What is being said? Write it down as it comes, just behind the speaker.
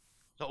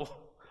Oh,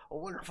 a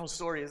wonderful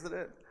story, isn't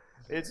it?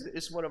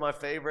 It's one of my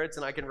favorites,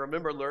 and I can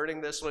remember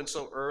learning this one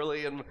so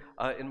early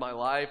in my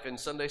life in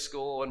Sunday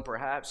school, and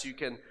perhaps you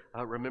can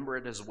remember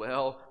it as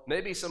well.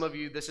 Maybe some of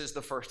you, this is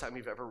the first time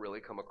you've ever really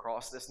come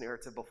across this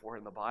narrative before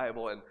in the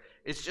Bible, and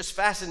it's just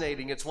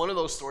fascinating. It's one of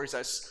those stories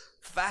that's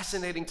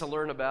fascinating to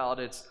learn about.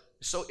 It's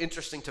so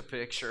interesting to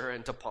picture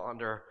and to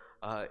ponder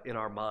in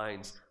our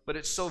minds, but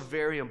it's so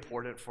very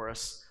important for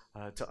us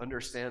to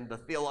understand the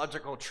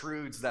theological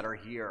truths that are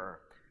here,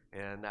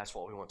 and that's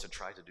what we want to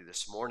try to do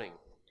this morning.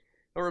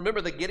 Now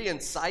remember the Gideon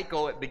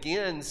cycle, it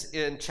begins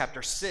in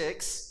chapter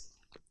 6,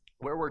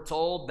 where we're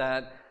told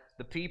that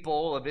the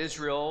people of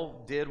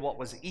Israel did what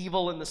was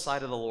evil in the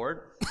sight of the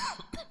Lord.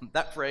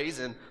 That phrase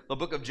in the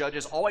book of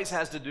Judges always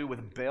has to do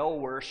with Baal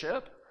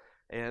worship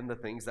and the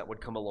things that would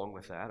come along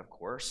with that, of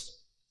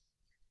course.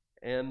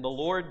 And the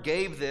Lord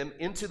gave them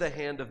into the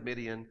hand of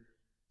Midian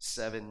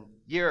 7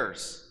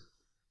 years.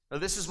 Now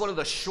this is one of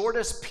the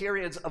shortest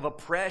periods of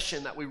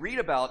oppression that we read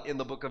about in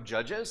the book of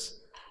Judges.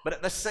 But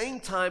at the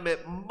same time,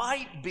 it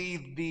might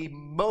be the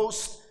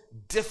most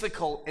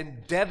difficult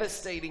and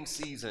devastating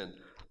season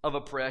of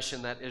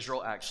oppression that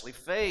Israel actually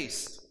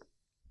faced.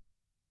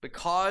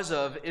 Because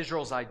of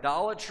Israel's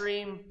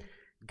idolatry,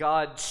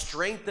 God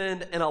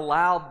strengthened and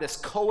allowed this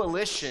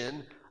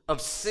coalition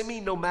of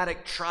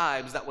semi-nomadic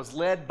tribes that was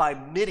led by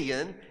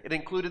Midian. It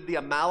included the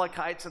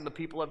Amalekites and the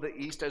people of the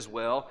east as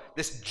well.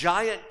 This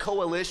giant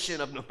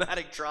coalition of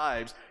nomadic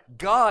tribes.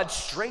 God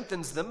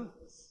strengthens them.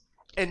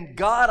 And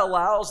God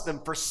allows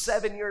them for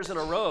 7 years in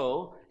a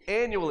row,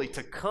 annually,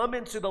 to come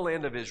into the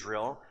land of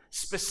Israel,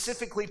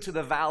 specifically to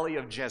the valley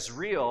of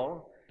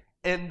Jezreel,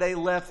 and they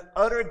left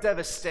utter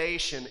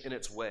devastation in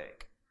its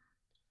wake.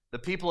 The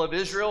people of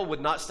Israel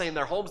would not stay in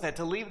their homes. They had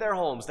to leave their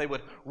homes. They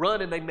would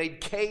run, and they made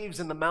caves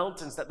in the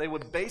mountains that they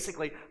would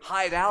basically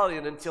hide out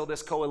in until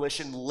this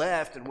coalition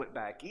left and went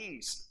back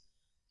east.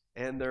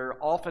 And they're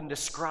often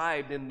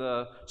described in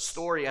the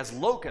story as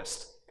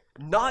locusts.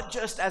 Not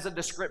just as a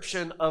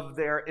description of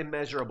their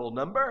immeasurable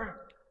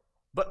number,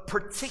 but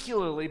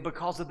particularly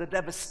because of the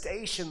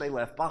devastation they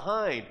left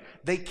behind.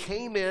 They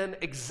came in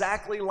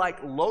exactly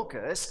like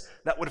locusts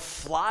that would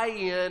fly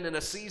in a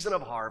season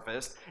of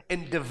harvest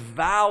and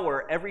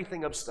devour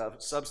everything of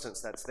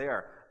substance that's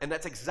there. And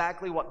that's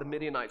exactly what the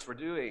Midianites were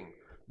doing.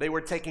 They were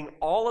taking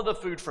all of the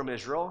food from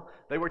Israel.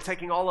 They were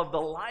taking all of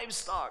the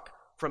livestock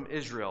from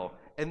Israel.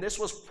 And this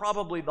was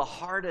probably the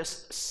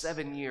hardest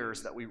 7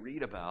 years that we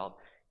read about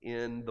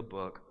in the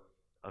book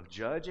of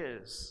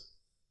Judges.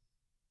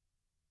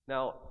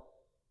 Now,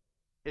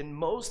 in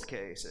most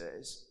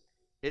cases,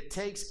 it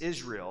takes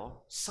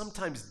Israel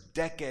sometimes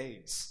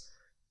decades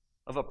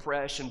of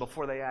oppression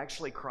before they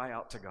actually cry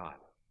out to God.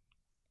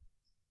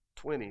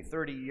 20,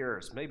 30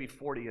 years, maybe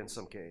 40 in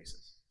some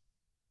cases.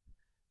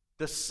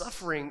 The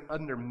suffering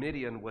under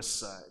Midian was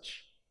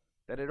such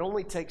that it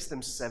only takes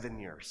them 7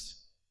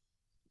 years.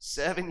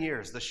 7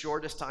 years, the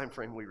shortest time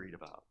frame we read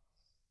about.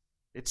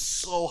 It's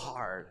so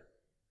hard.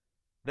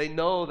 They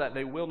know that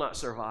they will not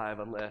survive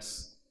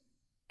unless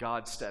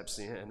God steps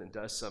in and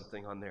does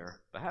something on their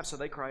behalf. So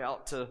they cry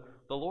out to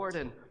the Lord,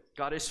 and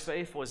God is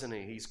faithful, isn't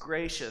he? He's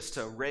gracious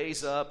to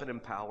raise up and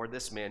empower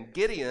this man,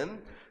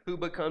 Gideon, who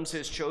becomes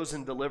his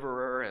chosen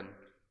deliverer. And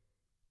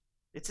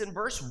it's in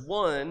verse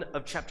 1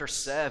 of chapter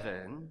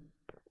 7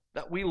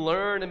 that we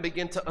learn and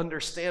begin to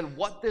understand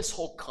what this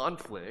whole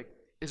conflict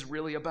is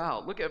really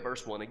about. Look at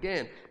verse 1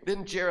 again.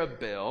 Then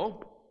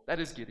Jerubbaal, that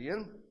is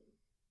Gideon,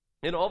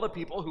 and all the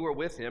people who were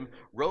with him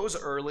rose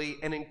early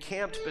and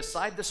encamped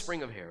beside the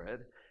spring of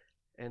Harod,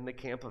 and the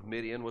camp of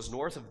Midian was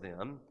north of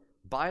them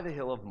by the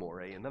hill of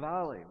Moreh in the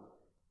valley.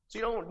 So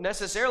you don't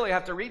necessarily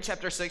have to read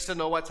chapter 6 to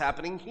know what's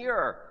happening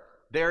here.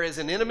 There is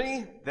an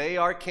enemy. They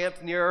are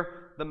camped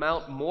near the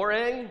Mount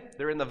Moreh.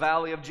 They're in the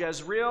valley of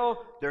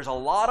Jezreel. There's a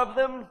lot of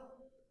them.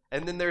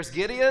 And then there's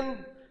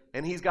Gideon,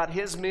 and he's got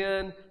his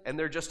men, and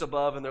they're just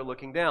above, and they're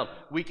looking down.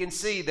 We can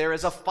see there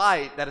is a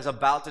fight that is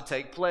about to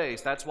take place.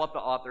 That's what the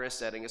author is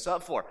setting us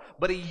up for.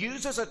 But he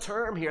uses a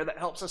term here that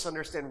helps us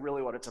understand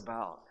really what it's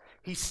about.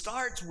 He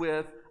starts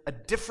with a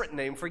different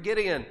name for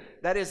Gideon.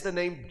 That is the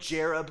name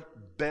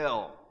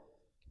Jerubbaal.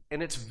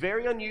 And it's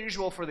very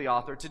unusual for the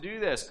author to do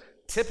this.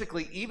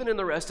 Typically, even in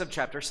the rest of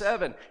chapter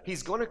 7,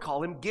 he's going to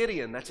call him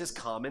Gideon. That's his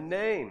common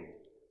name.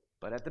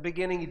 But at the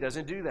beginning, he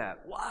doesn't do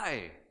that.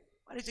 Why?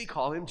 Why does he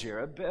call him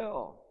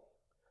Jerubbaal?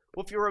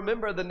 Well, if you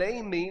remember, the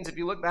name means, if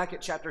you look back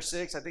at chapter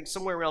 6, I think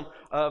somewhere around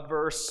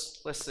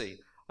verse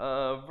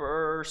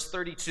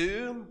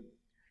 32,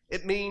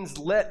 it means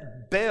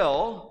let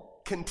Baal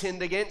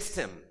contend against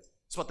him.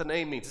 That's what the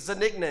name means. It's a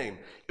nickname.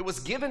 It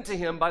was given to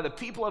him by the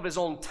people of his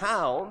own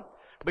town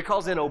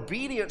because in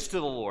obedience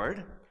to the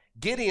Lord,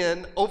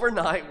 Gideon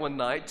overnight one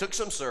night took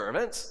some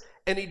servants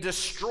and he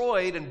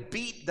destroyed and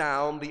beat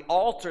down the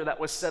altar that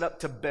was set up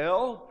to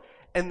Baal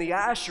and the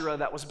Asherah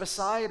that was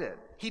beside it.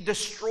 He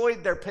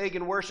destroyed their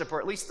pagan worship, or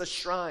at least the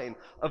shrine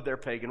of their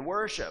pagan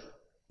worship.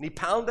 And he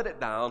pounded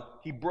it down,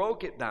 he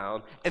broke it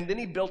down, and then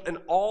he built an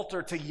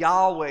altar to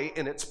Yahweh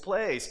in its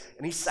place,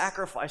 and he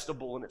sacrificed a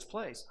bull in its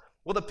place.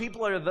 Well, the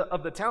people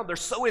of the town, they're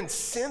so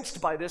incensed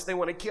by this, they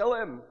want to kill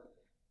him.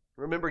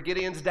 Remember,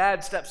 Gideon's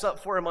dad steps up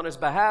for him on his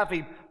behalf.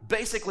 He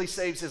basically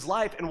saves his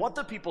life. And what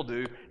the people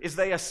do is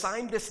they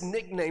assign this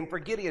nickname for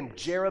Gideon,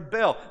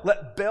 Jerubbaal.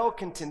 Let Baal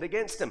contend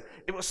against him.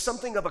 It was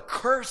something of a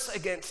curse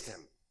against him.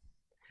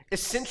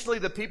 Essentially,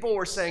 the people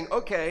were saying,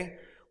 okay,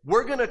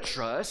 we're going to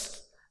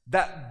trust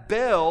that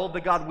Baal,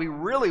 the God we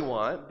really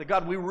want, the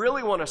God we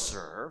really want to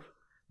serve,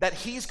 that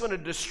he's going to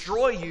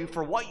destroy you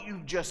for what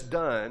you've just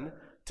done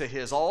to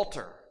his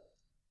altar.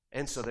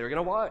 And so they're going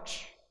to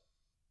watch.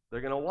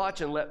 They're going to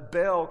watch and let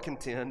Baal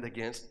contend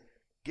against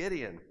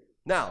Gideon.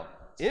 Now,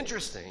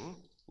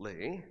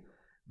 interestingly,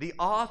 the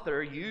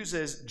author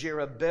uses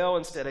Jerubbaal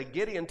instead of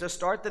Gideon to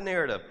start the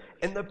narrative.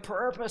 And the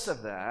purpose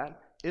of that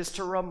is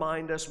to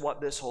remind us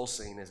what this whole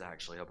scene is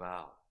actually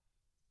about.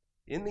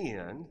 In the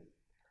end,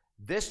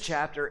 this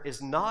chapter is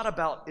not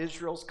about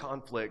Israel's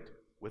conflict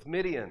with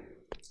Midian.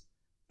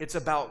 It's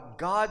about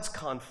God's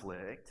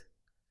conflict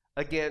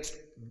against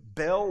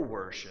Baal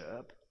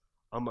worship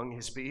among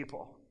his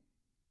people.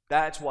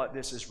 That's what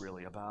this is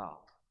really about.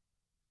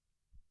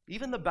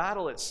 Even the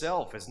battle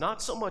itself is not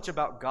so much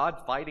about God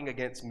fighting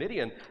against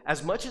Midian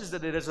as much as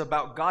that it is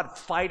about God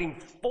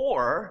fighting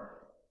for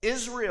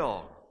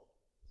Israel.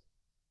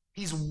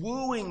 He's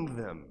wooing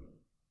them.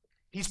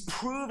 He's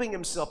proving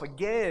himself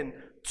again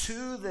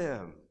to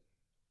them.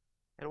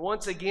 And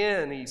once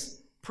again,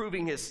 he's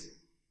proving his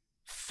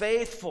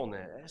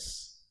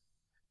faithfulness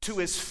to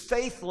his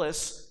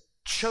faithless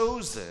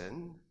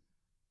chosen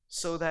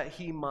so that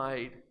he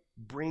might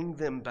bring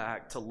them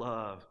back to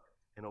love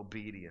and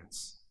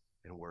obedience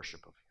and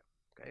worship of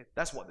him. Okay?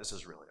 That's what this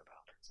is really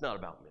about. It's not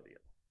about Midian.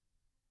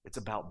 It's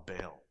about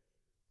Baal.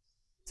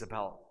 It's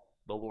about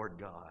the Lord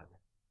God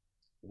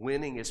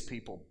winning his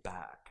people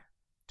back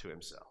to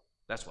himself.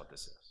 That's what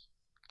this is.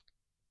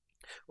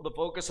 Well, the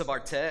focus of our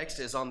text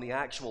is on the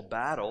actual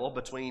battle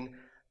between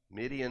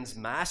Midian's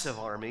massive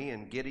army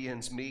and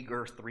Gideon's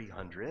meager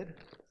 300.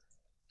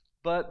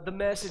 But the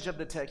message of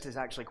the text is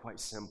actually quite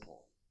simple.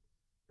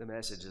 The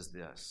message is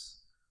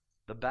this: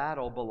 the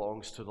battle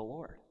belongs to the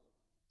Lord.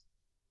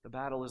 The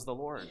battle is the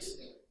Lord's.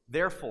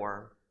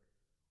 Therefore,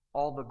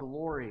 all the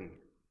glory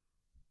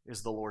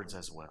is the Lord's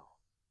as well.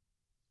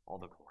 All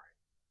the glory.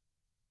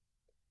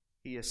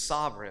 He is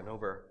sovereign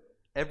over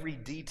every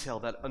detail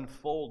that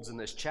unfolds in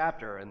this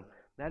chapter, and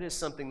that is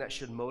something that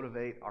should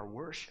motivate our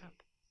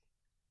worship.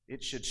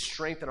 It should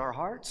strengthen our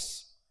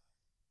hearts,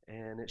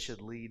 and it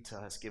should lead to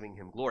us giving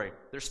him glory.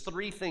 There's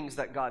three things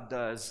that God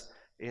does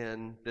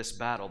in this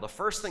battle. The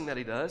first thing that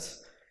he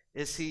does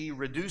is he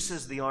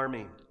reduces the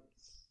army.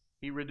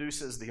 He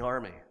reduces the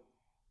army.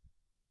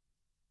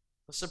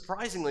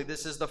 Surprisingly,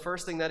 this is the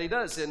first thing that he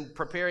does in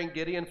preparing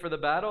Gideon for the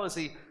battle, is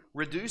he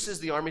reduces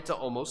the army to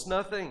almost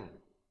nothing.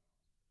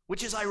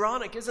 Which is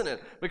ironic, isn't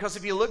it? Because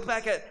if you look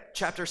back at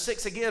chapter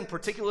 6 again,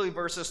 particularly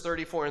verses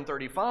 34 and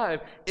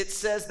 35, it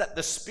says that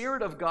the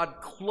Spirit of God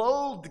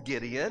clothed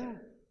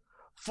Gideon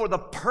for the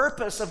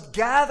purpose of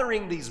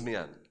gathering these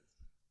men.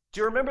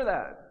 Do you remember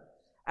that?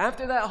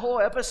 After that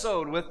whole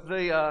episode with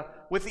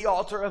the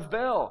altar of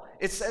Baal,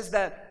 it says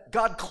that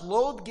God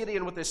clothed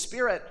Gideon with his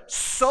Spirit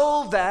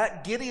so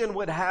that Gideon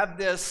would have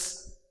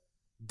this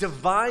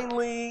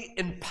divinely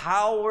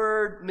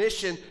empowered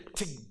mission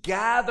to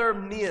gather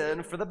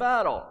men for the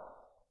battle.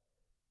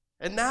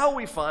 And now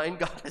we find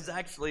God is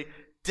actually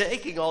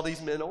taking all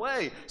these men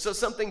away. So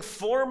something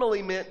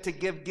formerly meant to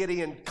give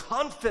Gideon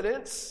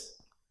confidence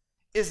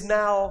is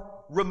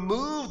now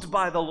removed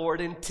by the Lord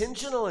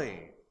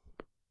intentionally.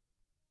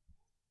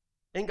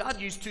 And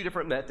God used two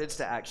different methods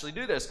to actually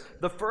do this.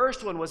 The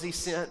first one was he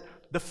sent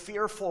the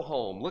fearful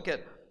home. Look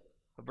at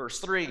verse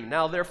 3.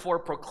 Now therefore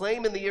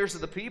proclaim in the ears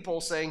of the people,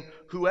 saying,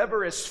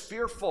 whoever is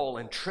fearful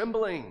and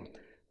trembling,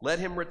 let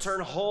him return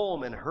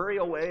home and hurry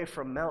away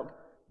from Mount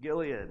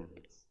Gilead.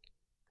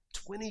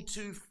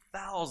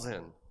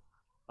 22,000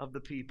 of the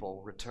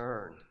people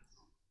returned.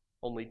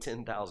 Only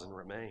 10,000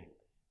 remained.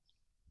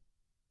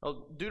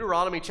 Well,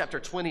 Deuteronomy chapter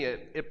 20,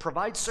 it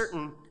provides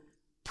certain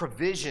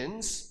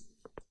provisions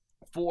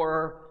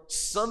for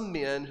some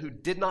men who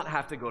did not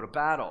have to go to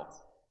battle.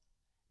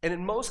 And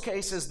in most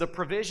cases, the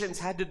provisions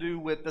had to do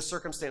with the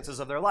circumstances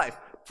of their life.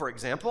 For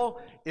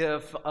example,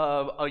 if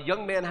a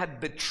young man had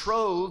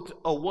betrothed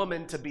a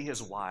woman to be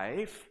his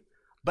wife,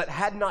 but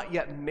had not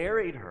yet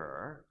married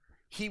her,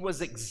 he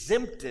was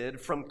exempted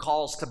from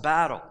calls to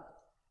battle.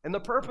 And the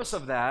purpose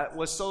of that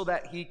was so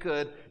that he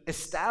could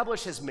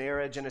establish his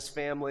marriage and his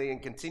family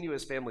and continue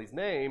his family's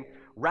name,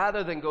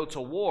 rather than go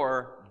to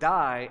war,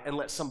 die, and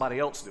let somebody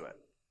else do it.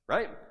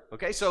 Right?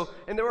 Okay, so,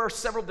 and there are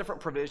several different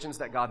provisions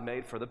that God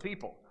made for the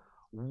people.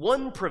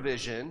 One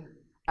provision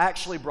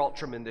actually brought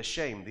tremendous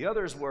shame. The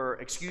others were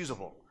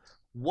excusable.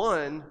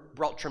 One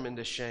brought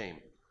tremendous shame.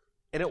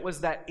 And it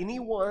was that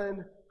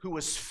anyone who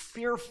was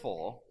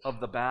fearful of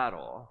the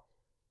battle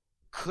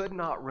could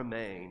not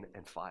remain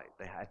and fight.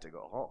 They had to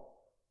go home.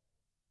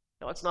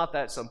 Now, it's not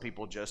that some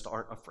people just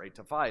aren't afraid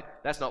to fight.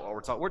 That's not what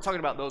we're talking. We're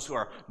talking about those who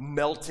are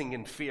melting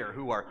in fear,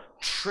 who are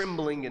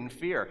trembling in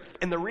fear.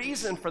 And the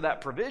reason for that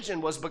provision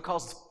was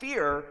because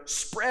fear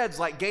spreads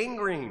like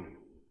gangrene.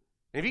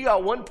 If you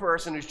got one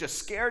person who's just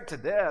scared to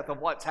death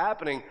of what's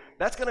happening,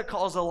 that's going to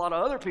cause a lot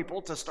of other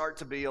people to start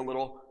to be a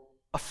little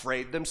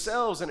afraid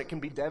themselves, and it can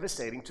be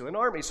devastating to an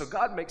army. So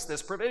God makes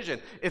this provision.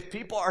 If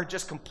people are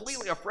just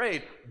completely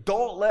afraid,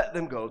 don't let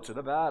them go to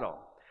the battle.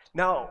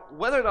 Now,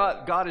 whether or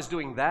not God is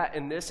doing that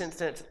in this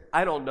instance,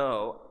 I don't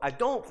know. I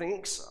don't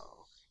think so.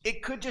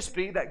 It could just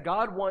be that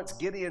God wants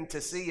Gideon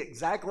to see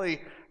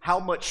exactly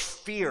how much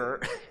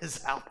fear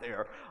is out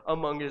there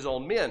among his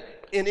own men.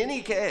 In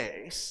any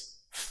case,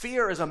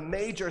 fear is a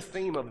major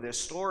theme of this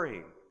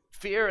story.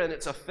 Fear and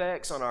its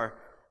effects on our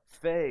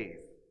faith.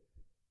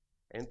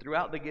 And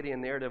throughout the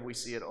Gideon narrative, we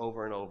see it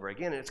over and over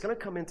again. And it's going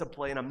to come into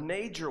play in a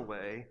major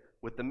way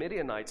with the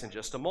Midianites in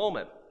just a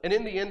moment. And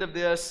in the end of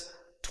this,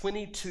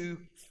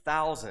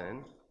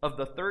 22,000 of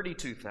the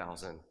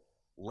 32,000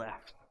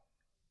 left.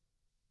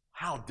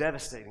 How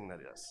devastating that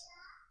is.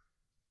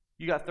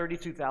 You got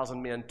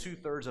 32,000 men,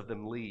 2/3 of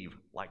them leave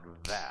like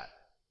that.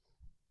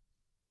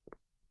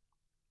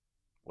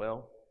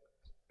 Well,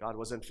 God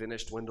wasn't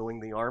finished dwindling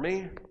the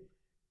army.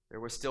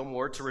 There was still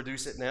more to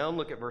reduce it down.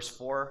 Look at verse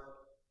 4.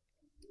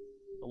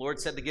 The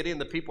Lord said to Gideon,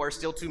 the people are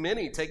still too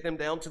many. Take them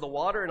down to the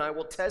water, and I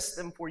will test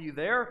them for you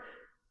there.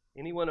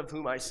 Anyone of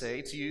whom I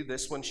say to you,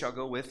 this one shall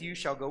go with you,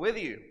 shall go with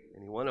you.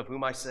 Anyone of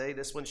whom I say,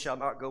 this one shall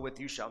not go with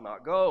you, shall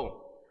not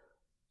go.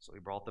 So he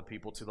brought the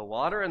people to the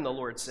water, and the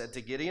Lord said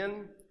to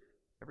Gideon,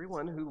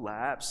 everyone who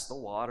laps the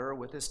water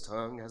with his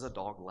tongue as a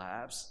dog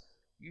laps,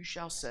 you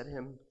shall set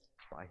him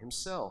by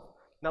himself.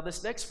 Now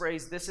this next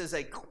phrase, this is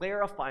a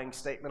clarifying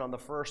statement on the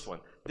first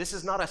one. This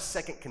is not a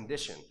second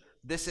condition.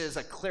 This is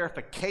a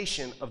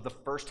clarification of the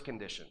first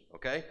condition,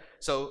 okay?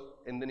 So,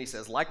 and then he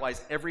says,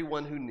 likewise,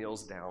 everyone who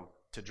kneels down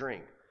to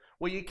drink.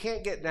 Well, you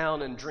can't get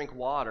down and drink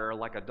water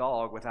like a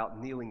dog without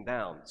kneeling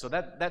down. So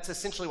that's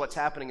essentially what's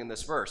happening in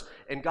this verse.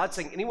 And God's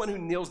saying, anyone who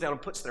kneels down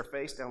and puts their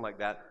face down like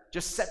that,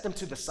 just set them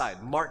to the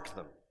side, mark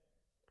them.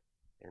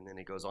 And then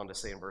he goes on to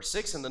say in verse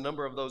 6, and the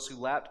number of those who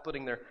lapped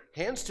putting their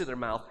hands to their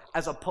mouth,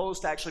 as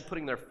opposed to actually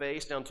putting their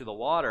face down to the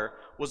water,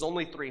 was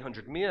only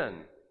 300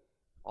 men.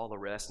 All the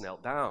rest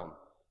knelt down.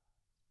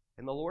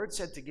 And the Lord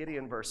said to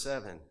Gideon, verse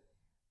 7,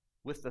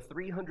 with the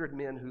 300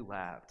 men who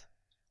lapped,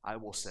 I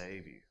will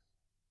save you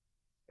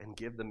and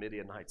give the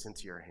Midianites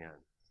into your hand.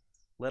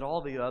 Let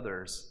all the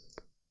others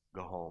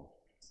go home.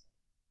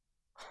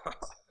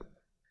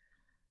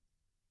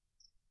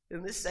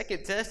 And this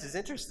second test is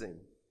interesting.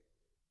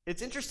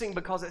 It's interesting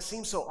because it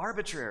seems so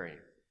arbitrary.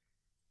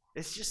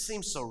 It just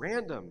seems so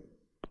random.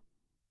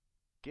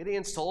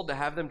 Gideon's told to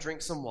have them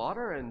drink some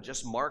water and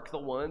just mark the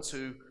ones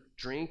who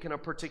drink in a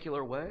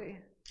particular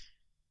way.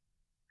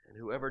 And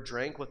whoever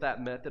drank with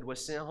that method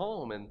was sent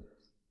home. And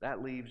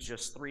that leaves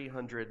just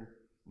 300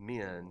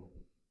 men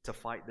to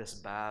fight this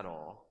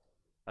battle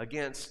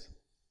against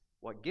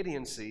what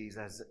Gideon sees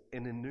as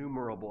an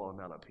innumerable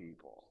amount of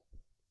people.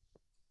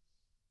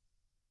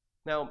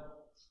 Now,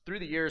 through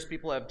the years,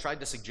 people have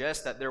tried to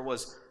suggest that there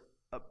was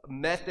a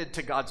method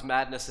to God's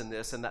madness in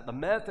this, and that the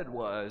method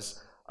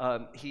was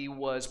he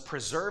was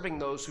preserving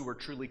those who were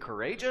truly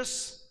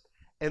courageous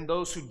and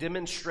those who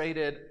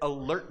demonstrated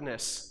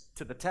alertness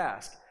to the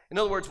task. In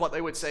other words, what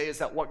they would say is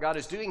that what God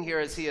is doing here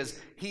is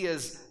he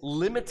is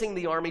limiting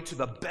the army to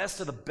the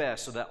best of the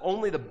best, so that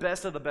only the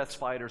best of the best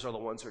fighters are the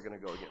ones who are going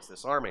to go against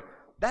this army.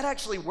 That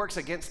actually works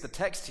against the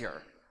text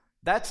here.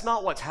 That's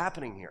not what's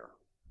happening here.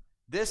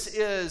 This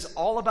is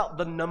all about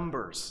the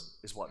numbers,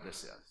 is what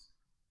this is.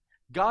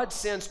 God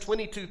sends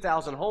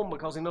 22,000 home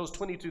because he knows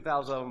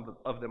 22,000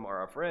 of them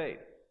are afraid.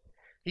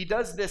 He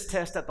does this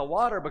test at the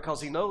water because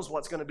he knows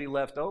what's going to be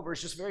left over.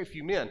 It's just very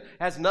few men. It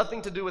has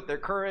nothing to do with their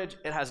courage.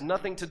 It has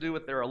nothing to do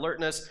with their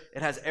alertness.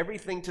 It has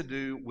everything to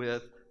do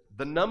with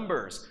the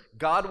numbers.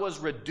 God was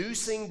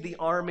reducing the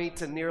army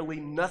to nearly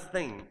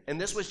nothing, and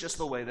this was just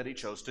the way that he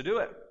chose to do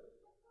it.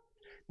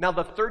 Now,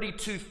 the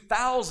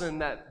 32,000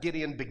 that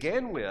Gideon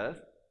began with,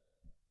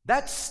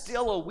 that's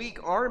still a weak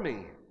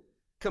army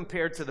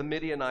compared to the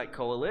Midianite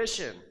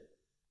coalition.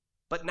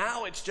 But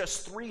now it's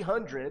just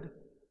 300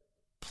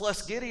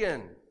 plus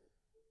Gideon.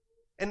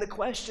 And the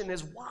question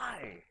is,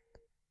 why?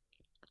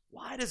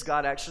 Why does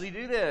God actually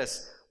do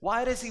this?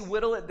 Why does he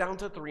whittle it down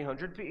to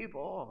 300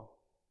 people?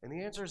 And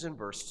the answer is in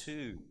verse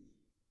 2.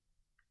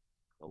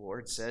 The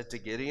Lord said to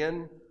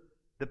Gideon,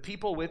 the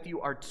people with you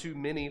are too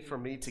many for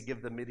me to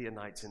give the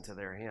Midianites into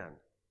their hand.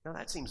 Now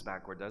that seems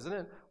backward, doesn't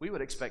it? We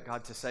would expect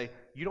God to say,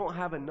 you don't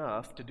have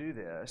enough to do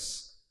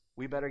this.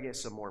 We better get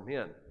some more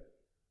men.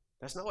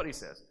 That's not what he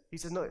says. He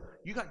says, no,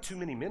 you got too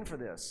many men for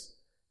this.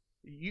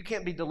 You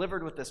can't be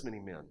delivered with this many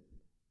men.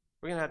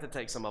 We're going to have to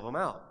take some of them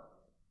out.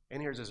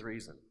 And here's his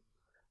reason.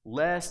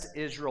 Lest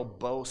Israel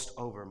boast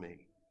over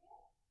me,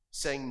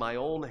 saying, my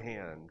own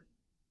hand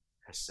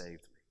has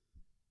saved me.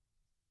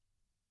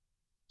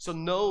 So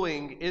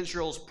knowing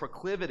Israel's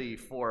proclivity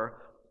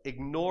for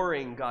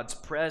ignoring God's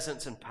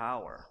presence and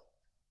power,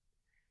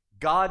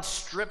 God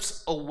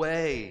strips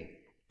away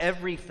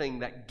everything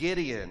that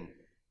Gideon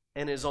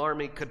and his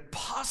army could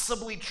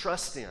possibly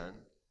trust in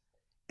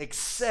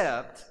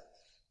except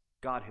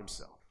God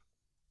himself.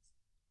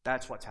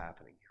 That's what's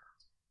happening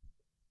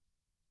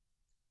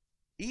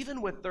here.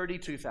 Even with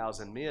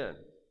 32,000 men,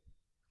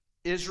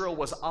 Israel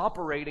was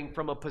operating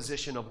from a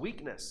position of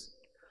weakness.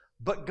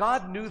 But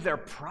God knew their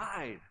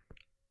pride.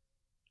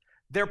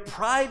 Their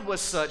pride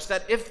was such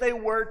that if they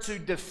were to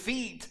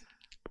defeat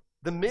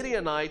the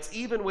Midianites,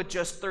 even with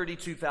just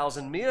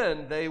 32,000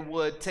 men, they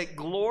would take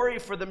glory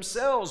for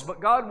themselves.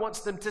 But God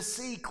wants them to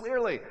see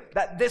clearly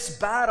that this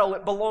battle,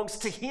 it belongs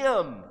to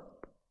him.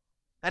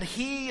 That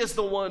he is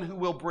the one who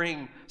will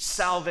bring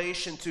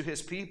salvation to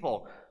his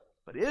people.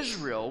 But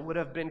Israel would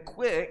have been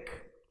quick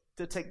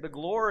to take the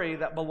glory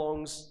that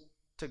belongs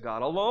to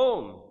God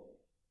alone.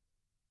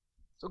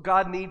 So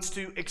God needs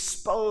to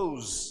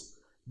expose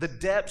the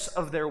depths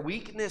of their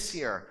weakness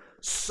here,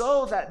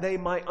 so that they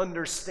might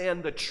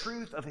understand the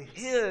truth of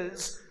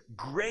his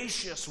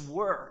gracious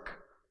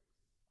work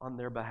on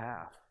their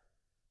behalf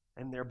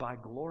and thereby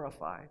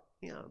glorify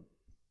him.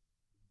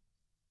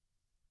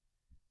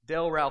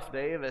 Dale Ralph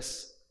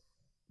Davis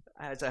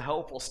has a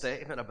helpful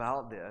statement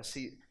about this.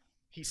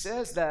 He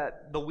says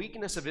that the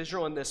weakness of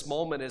Israel in this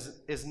moment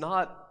is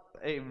not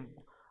a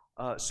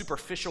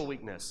superficial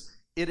weakness.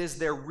 It is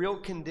their real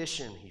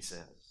condition, he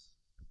says.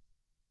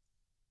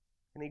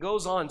 And he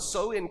goes on,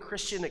 so in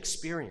Christian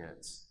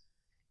experience,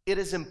 it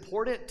is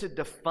important to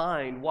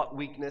define what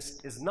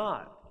weakness is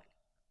not.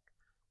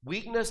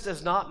 Weakness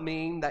does not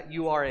mean that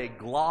you are a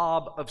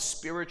glob of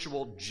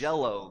spiritual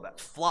jello that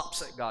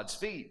flops at God's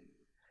feet.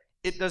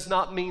 It does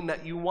not mean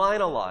that you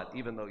whine a lot,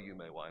 even though you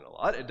may whine a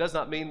lot. It does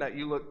not mean that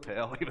you look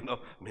pale, even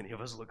though many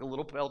of us look a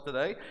little pale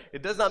today.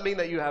 It does not mean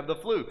that you have the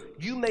flu.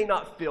 You may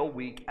not feel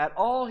weak at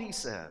all, he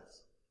says.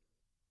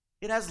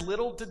 It has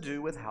little to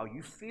do with how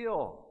you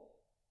feel.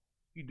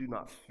 You do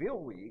not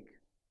feel weak.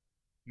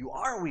 You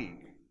are weak.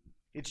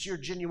 It's your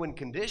genuine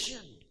condition.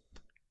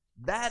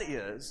 That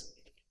is,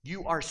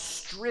 you are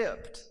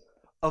stripped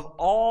of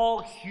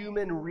all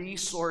human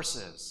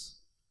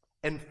resources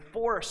and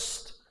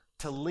forced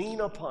to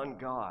lean upon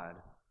God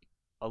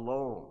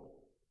alone.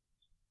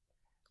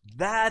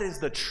 That is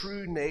the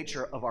true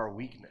nature of our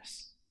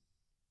weakness.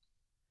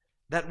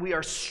 That we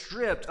are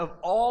stripped of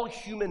all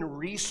human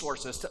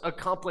resources to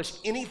accomplish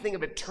anything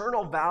of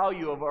eternal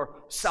value, of our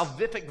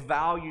salvific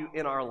value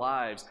in our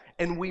lives.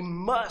 And we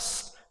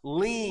must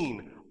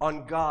lean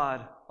on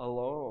God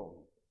alone.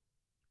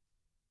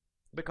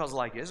 Because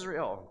like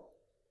Israel,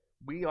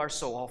 we are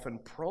so often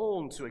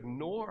prone to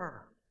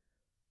ignore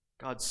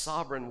God's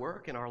sovereign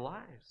work in our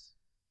lives.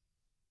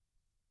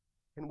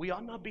 And we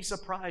ought not be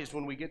surprised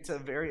when we get to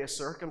various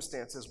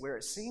circumstances where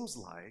it seems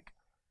like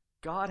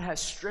God has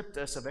stripped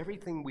us of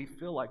everything we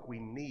feel like we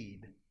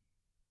need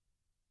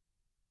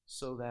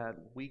so that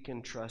we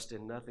can trust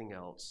in nothing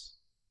else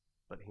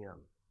but him.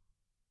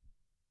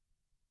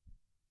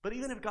 But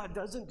even if God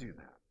doesn't do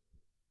that,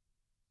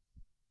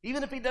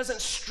 even if he doesn't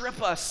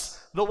strip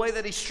us the way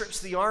that he strips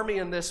the army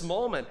in this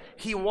moment,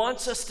 he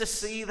wants us to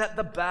see that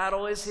the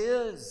battle is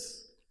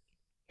his.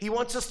 He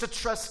wants us to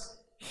trust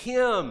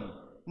him,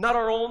 not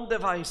our own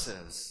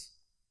devices.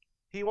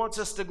 He wants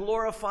us to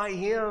glorify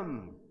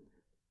him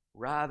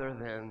rather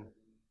than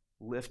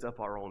lift up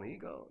our own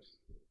egos.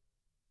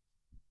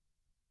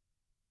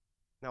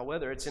 Now,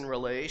 whether it's in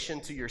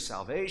relation to your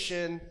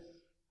salvation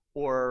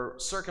or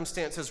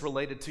circumstances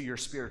related to your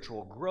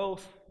spiritual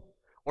growth,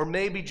 or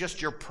maybe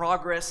just your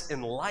progress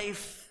in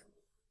life,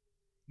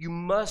 you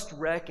must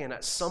reckon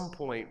at some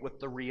point with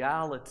the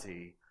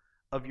reality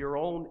of your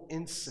own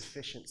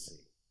insufficiency.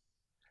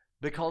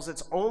 Because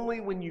it's only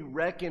when you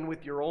reckon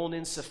with your own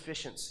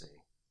insufficiency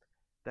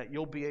that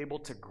you'll be able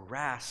to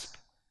grasp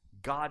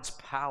God's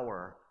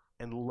power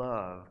and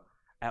love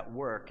at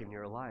work in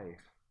your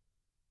life.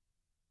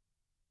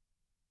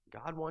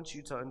 God wants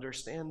you to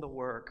understand the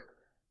work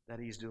that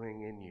he's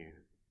doing in you.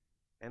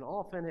 And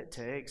often it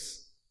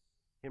takes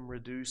him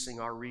reducing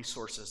our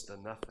resources to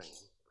nothing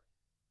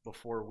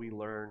before we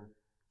learn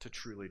to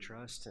truly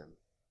trust him.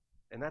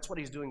 And that's what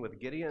he's doing with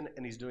Gideon,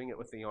 and he's doing it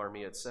with the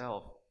army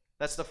itself.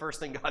 That's the first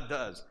thing God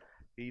does.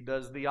 He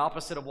does the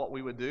opposite of what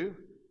we would do.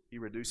 He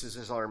reduces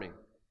his army.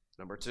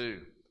 Number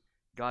two,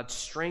 God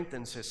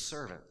strengthens his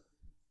servant.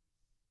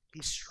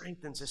 He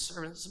strengthens his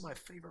servant. This is my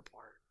favorite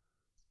part.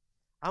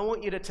 I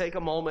want you to take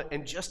a moment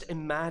and just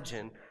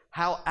imagine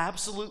how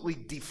absolutely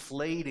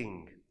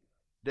deflating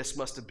this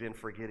must have been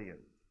for Gideon.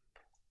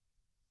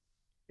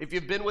 If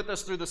you've been with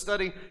us through the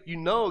study, you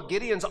know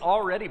Gideon's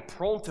already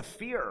prone to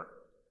fear.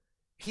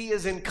 He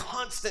is in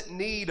constant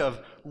need of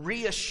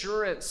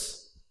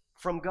reassurance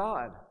from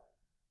God.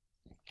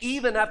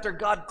 Even after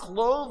God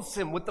clothes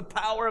him with the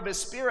power of his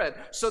Spirit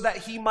so that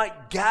he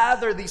might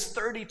gather these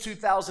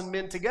 32,000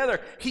 men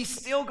together, he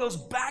still goes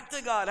back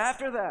to God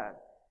after that.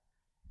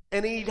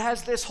 And he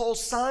has this whole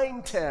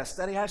sign test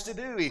that he has to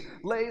do. He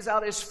lays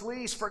out his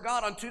fleece for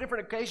God on 2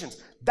 different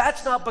occasions.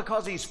 That's not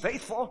because he's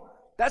faithful.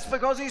 That's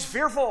because he's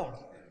fearful.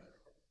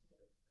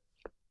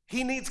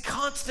 He needs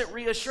constant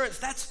reassurance.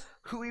 That's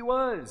who he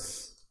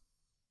was.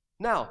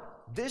 Now,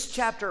 this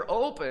chapter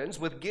opens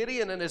with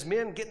Gideon and his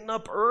men getting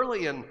up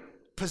early and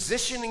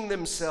positioning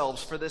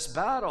themselves for this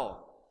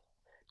battle.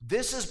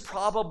 This is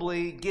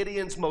probably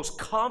Gideon's most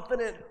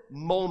confident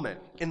moment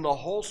in the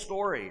whole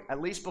story,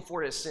 at least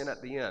before his sin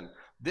at the end.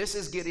 This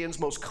is Gideon's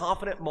most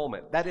confident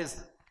moment. That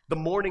is the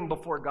morning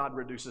before God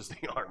reduces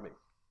the army.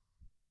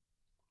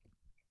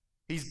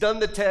 He's done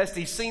the test,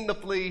 he's seen the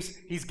fleece,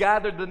 he's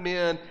gathered the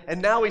men, and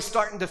now he's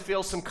starting to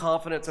feel some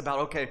confidence about,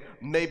 okay,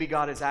 maybe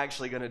God is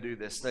actually going to do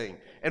this thing.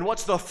 And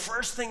what's the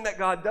first thing that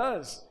God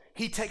does?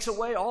 He takes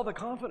away all the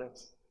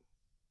confidence.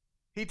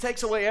 He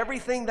takes away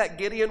everything that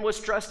Gideon was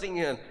trusting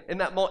in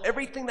that moment,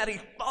 everything that he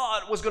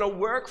thought was going to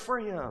work for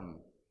him.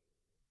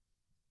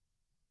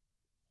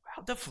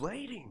 How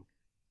deflating.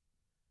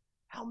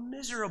 How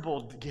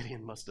miserable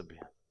Gideon must have been.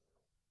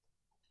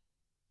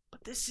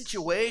 But this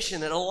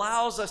situation, it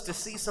allows us to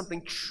see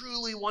something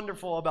truly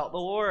wonderful about the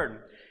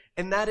Lord,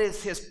 and that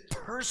is his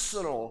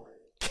personal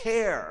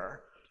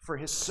care for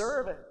his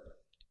servant.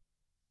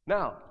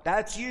 Now,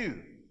 that's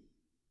you.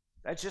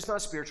 That's just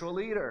not spiritual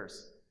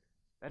leaders.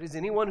 That is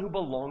anyone who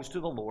belongs to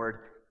the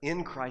Lord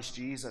in Christ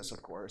Jesus,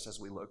 of course, as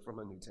we look from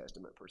a New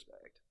Testament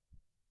perspective.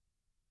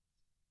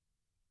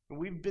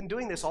 We've been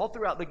doing this all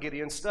throughout the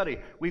Gideon study.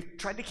 We've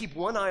tried to keep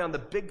one eye on the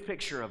big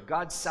picture of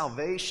God's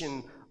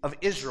salvation of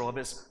Israel, of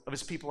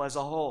his people as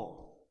a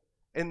whole.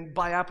 And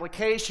by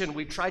application,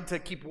 we've tried to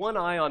keep one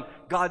eye on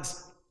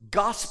God's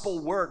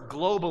gospel work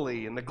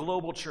globally in the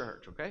global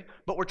church, okay?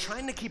 But we're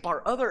trying to keep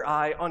our other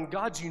eye on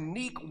God's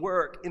unique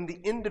work in the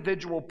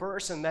individual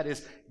person that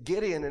is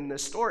Gideon in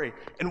this story.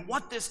 And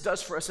what this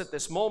does for us at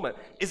this moment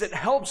is it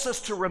helps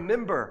us to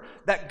remember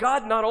that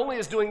God not only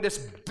is doing this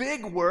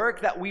big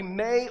work that we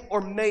may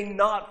or may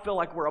not feel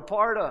like we're a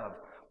part of,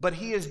 but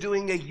he is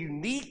doing a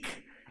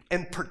unique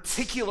and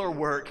particular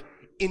work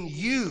in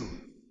you,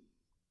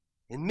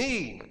 in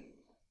me.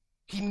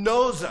 He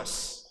knows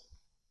us.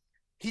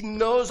 He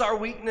knows our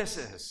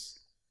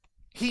weaknesses.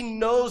 He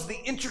knows the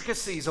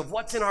intricacies of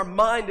what's in our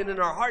mind and in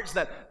our hearts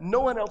that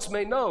no one else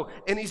may know.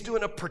 And he's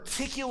doing a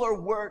particular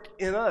work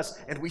in us.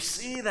 And we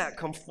see that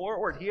come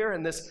forward here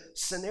in this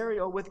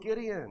scenario with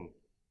Gideon.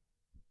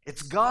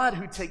 It's God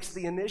who takes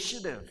the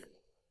initiative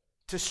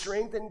to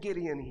strengthen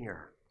Gideon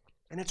here.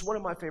 And it's one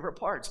of my favorite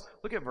parts.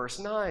 Look at verse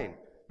 9.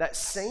 That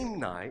same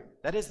night,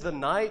 that is the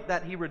night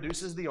that he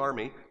reduces the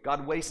army,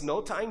 God wastes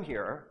no time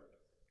here.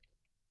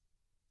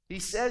 He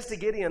says to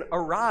Gideon,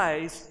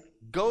 "Arise,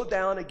 go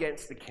down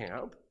against the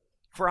camp,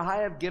 for I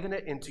have given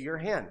it into your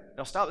hand."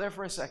 Now stop there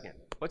for a second.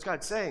 What's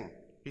God saying?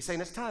 He's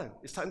saying it's time.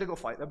 It's time to go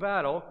fight the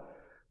battle.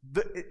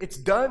 It's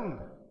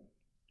done.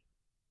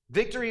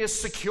 Victory is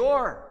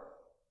secure.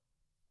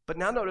 But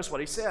now notice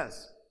what he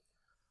says.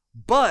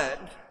 But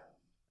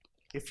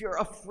if you're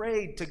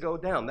afraid to go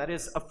down, that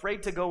is,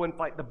 afraid to go and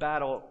fight the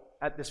battle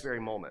at this very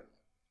moment,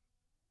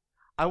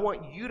 I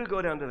want you to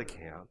go down to the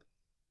camp.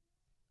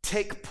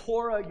 Take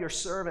Porah, your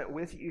servant,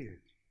 with you,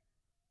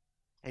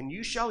 and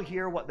you shall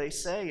hear what they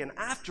say, and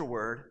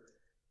afterward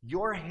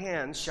your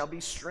hands shall be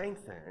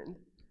strengthened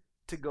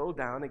to go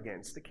down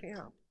against the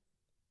camp.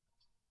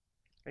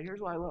 And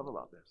here's what I love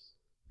about this.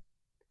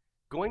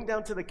 Going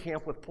down to the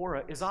camp with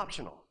Porah is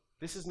optional.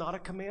 This is not a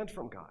command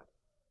from God.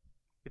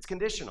 It's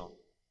conditional.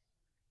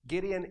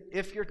 Gideon,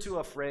 if you're too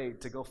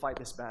afraid to go fight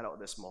this battle at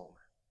this moment,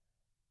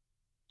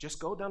 just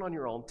go down on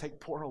your own, take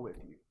Porah with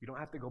you. You don't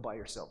have to go by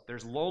yourself.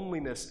 There's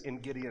loneliness in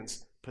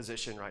Gideon's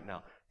position right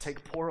now.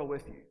 Take Porah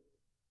with you.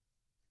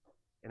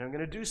 And I'm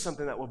going to do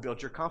something that will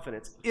build your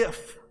confidence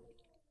if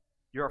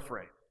you're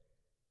afraid.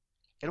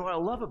 And what I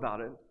love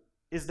about it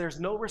is there's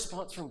no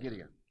response from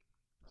Gideon.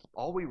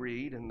 All we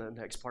read in the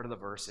next part of the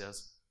verse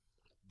is,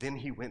 then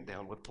he went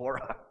down with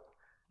Porah.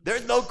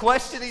 There's no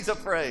question he's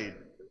afraid.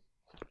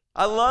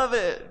 I love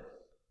it.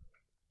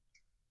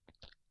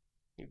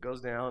 He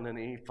goes down and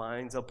he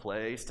finds a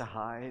place to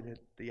hide at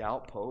the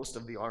outpost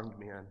of the armed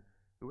men.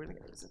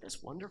 Isn't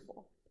this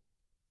wonderful?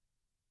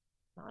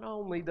 Not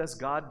only does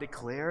God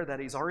declare that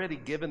he's already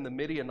given the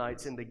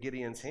Midianites into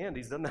Gideon's hand,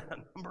 he's done that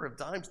a number of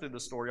times through the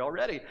story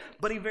already,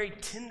 but he very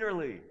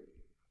tenderly,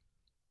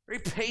 very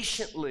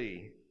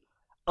patiently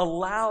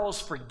allows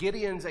for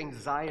Gideon's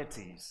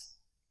anxieties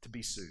to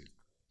be soothed.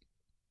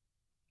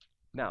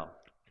 Now,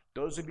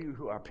 those of you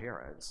who are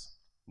parents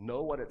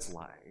know what it's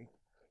like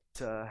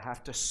to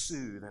have to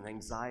soothe an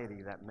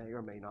anxiety that may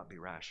or may not be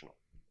rational.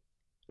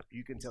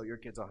 You can tell your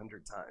kids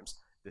 100 times,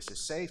 this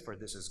is safe or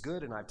this is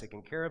good and I've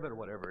taken care of it or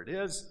whatever it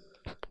is.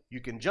 You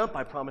can jump,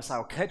 I promise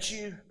I'll catch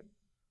you.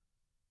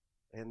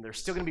 And they're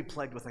still going to be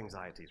plagued with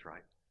anxieties,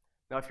 right?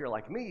 Now, if you're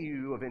like me,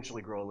 you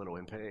eventually grow a little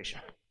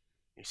impatient.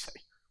 You say,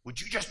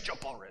 would you just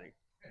jump already?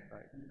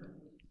 Right?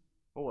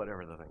 Or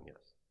whatever the thing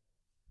is.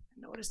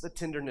 Notice the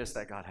tenderness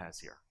that God has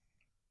here.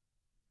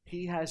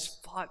 He has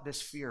fought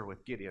this fear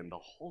with Gideon the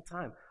whole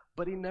time,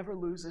 but he never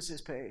loses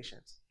his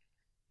patience.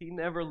 He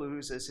never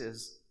loses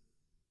his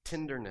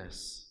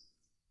tenderness.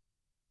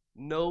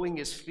 Knowing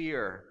his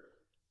fear,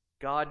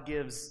 God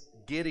gives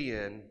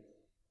Gideon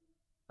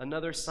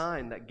another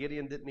sign that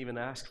Gideon didn't even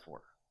ask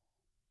for.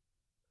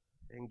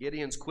 And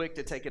Gideon's quick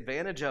to take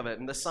advantage of it.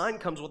 And the sign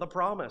comes with a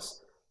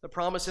promise. The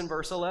promise in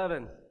verse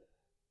 11.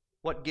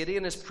 What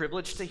Gideon is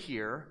privileged to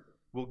hear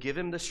will give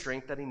him the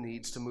strength that he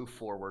needs to move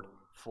forward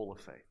full of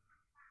faith.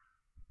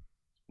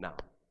 Now,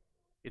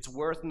 it's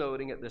worth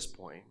noting at this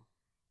point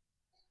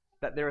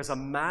that there is a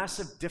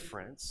massive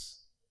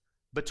difference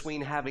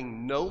between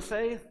having no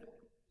faith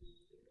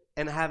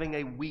and having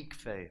a weak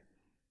faith.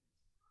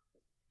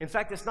 In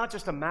fact, it's not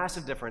just a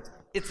massive difference,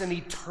 it's an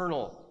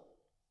eternal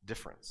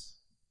difference.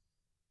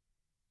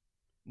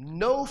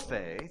 No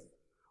faith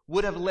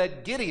would have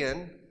led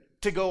Gideon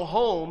to go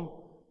home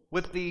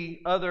with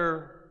the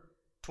other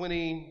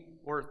 20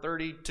 or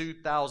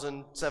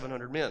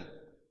 32,700 men,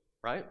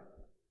 right?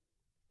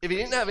 If he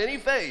didn't have any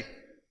faith,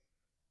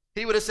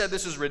 he would have said,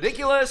 this is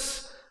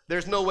ridiculous.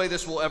 There's no way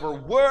this will ever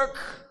work.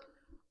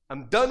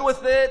 I'm done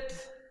with it.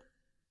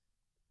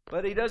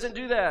 But he doesn't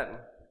do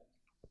that.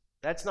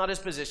 That's not his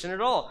position at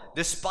all.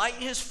 Despite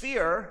his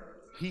fear,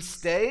 he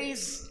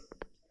stays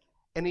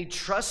and he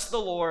trusts the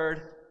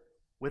Lord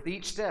with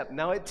each step.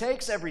 Now, it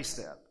takes every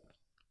step,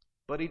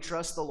 but he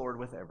trusts the Lord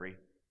with every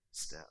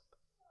step.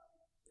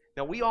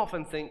 Now, we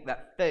often think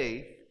that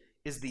faith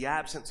is the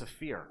absence of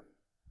fear,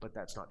 but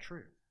that's not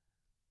true.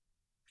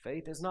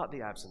 Faith is not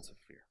the absence of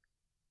fear.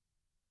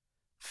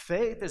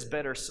 Faith is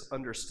better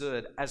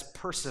understood as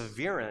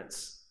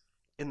perseverance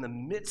in the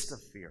midst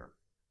of fear.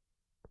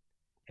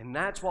 And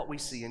that's what we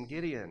see in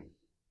Gideon.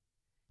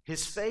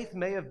 His faith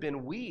may have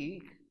been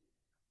weak,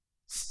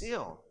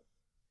 still.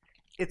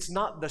 It's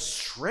not the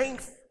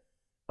strength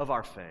of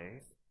our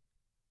faith,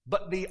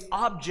 but the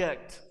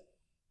object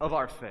of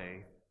our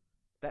faith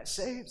that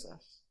saves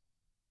us.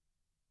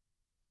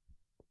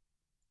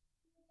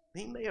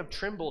 He may have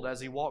trembled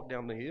as he walked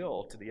down the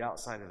hill to the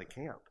outside of the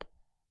camp,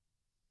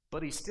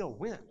 but he still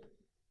went.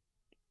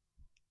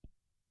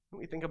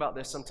 We think about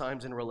this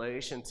sometimes in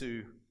relation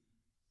to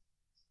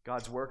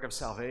God's work of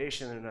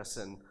salvation in us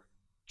and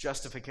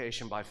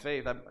justification by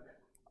faith.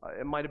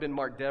 It might have been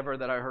Mark Dever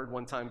that I heard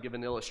one time give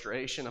an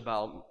illustration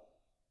about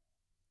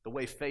the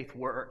way faith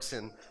works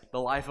in the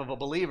life of a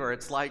believer.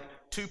 It's like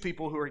two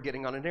people who are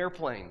getting on an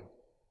airplane.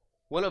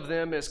 One of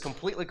them is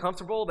completely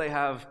comfortable. They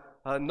have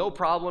no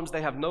problems.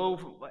 They have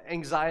no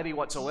anxiety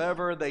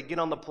whatsoever. They get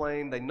on the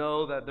plane. They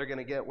know that they're going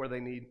to get where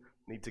they need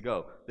to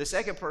go. The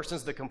second person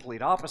is the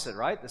complete opposite,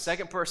 right? The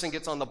second person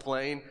gets on the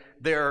plane.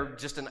 They're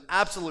just an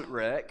absolute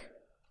wreck.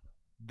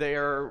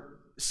 They're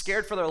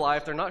scared for their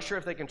life. They're not sure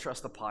if they can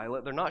trust the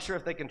pilot. They're not sure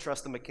if they can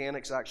trust the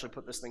mechanics to actually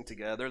put this thing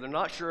together. They're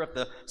not sure if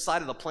the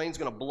side of the plane's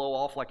going to blow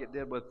off like it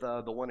did with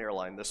the one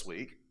airline this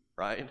week,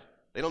 right?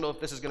 They don't know if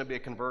this is going to be a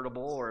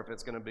convertible or if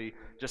it's going to be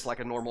just like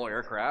a normal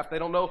aircraft. They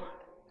don't know.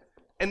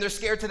 And they're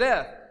scared to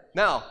death.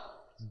 Now,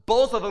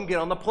 both of them get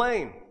on the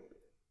plane,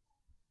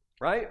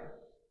 right?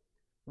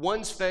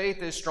 One's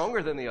faith is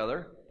stronger than the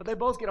other, but they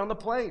both get on the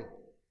plane.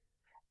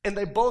 And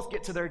they both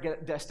get to their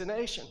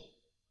destination.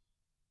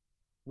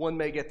 One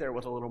may get there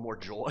with a little more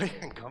joy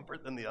and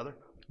comfort than the other,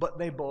 but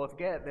they both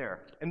get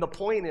there. And the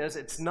point is,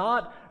 it's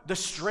not the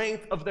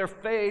strength of their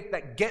faith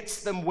that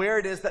gets them where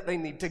it is that they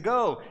need to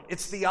go.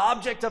 It's the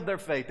object of their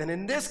faith. And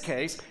in this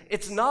case,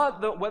 it's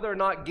not whether or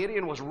not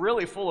Gideon was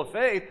really full of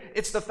faith.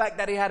 It's the fact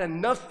that he had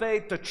enough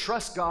faith to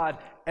trust God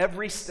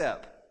every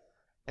step.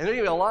 And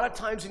anyway, a lot of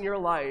times in your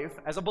life,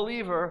 as a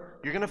believer,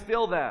 you're going to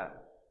feel that.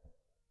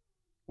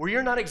 Where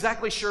you're not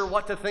exactly sure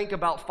what to think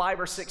about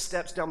 5 or 6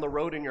 steps down the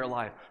road in your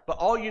life. But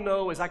all you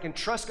know is I can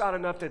trust God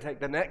enough to take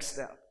the next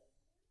step.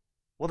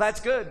 Well, that's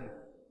good.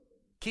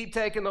 Keep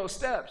taking those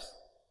steps.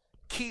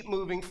 Keep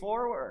moving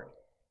forward.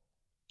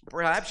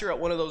 Perhaps you're at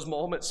one of those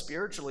moments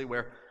spiritually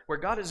where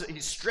God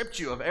He's stripped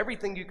you of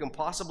everything you can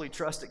possibly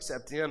trust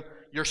except Him.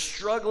 You're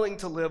struggling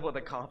to live with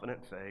a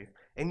confident faith.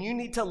 And you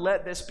need to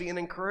let this be an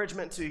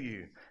encouragement to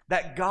you.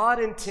 That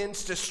God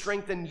intends to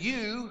strengthen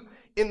you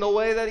in the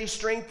way that He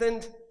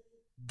strengthened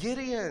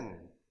Gideon.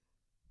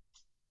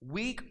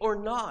 Weak or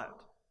not,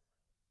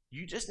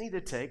 you just need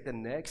to take the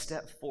next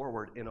step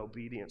forward in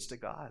obedience to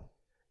God.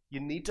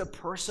 You need to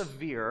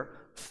persevere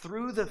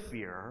through the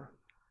fear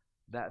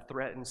that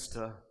threatens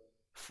to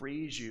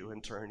freeze you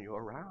and turn you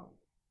around.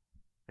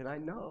 And I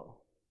know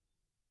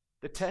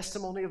the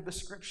testimony of the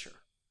Scripture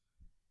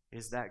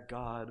is that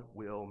God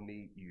will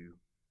meet you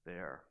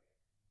there.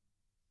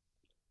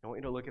 I want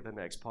you to look at the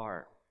next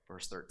part,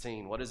 verse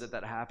 13. What is it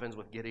that happens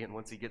with Gideon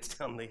once he gets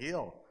down the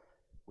hill?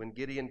 When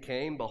Gideon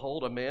came,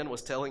 behold, a man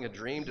was telling a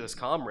dream to his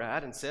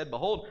comrade and said,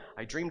 behold,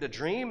 I dreamed a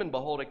dream, and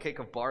behold, a cake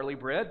of barley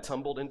bread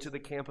tumbled into the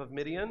camp of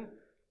Midian,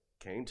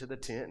 came to the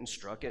tent and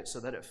struck it so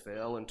that it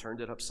fell and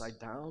turned it upside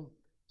down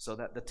so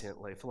that the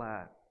tent lay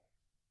flat.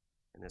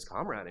 And his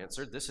comrade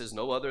answered, this is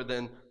no other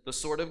than the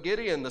sword of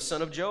Gideon, the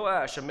son of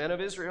Joash, a man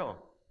of Israel.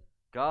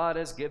 God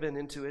has given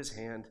into his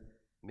hand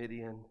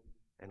Midian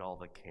and all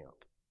the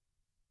camp.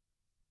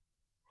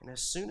 And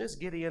as soon as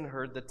Gideon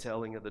heard the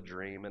telling of the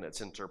dream and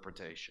its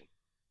interpretation,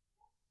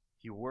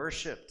 he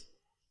worshiped.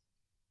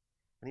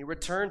 And he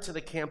returned to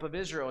the camp of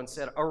Israel and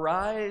said,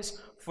 arise,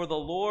 for the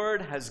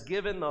Lord has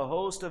given the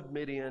host of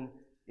Midian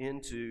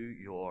into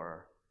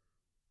your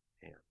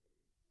hand.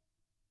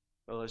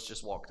 Well, let's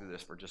just walk through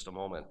this for just a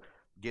moment.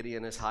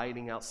 Gideon is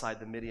hiding outside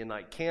the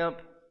Midianite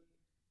camp,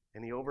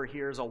 and he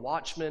overhears a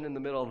watchman in the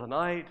middle of the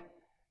night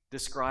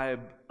describe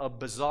a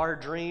bizarre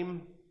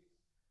dream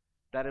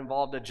that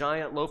involved a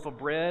giant loaf of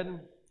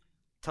bread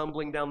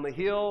tumbling down the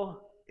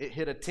hill. It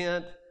hit a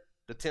tent.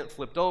 The tent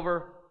flipped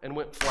over and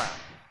went flat.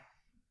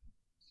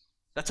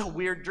 That's a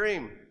weird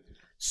dream.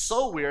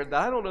 So weird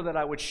that I don't know that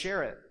I would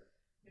share it.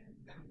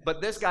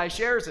 But this guy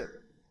shares it.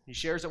 He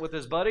shares it with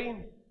his buddy,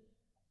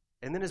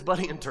 and then his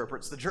buddy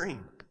interprets the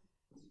dream.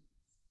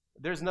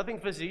 There's nothing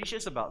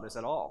facetious about this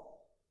at all.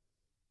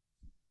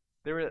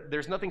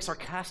 There's nothing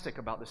sarcastic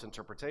about this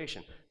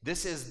interpretation.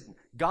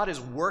 God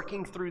is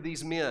working through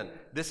these men.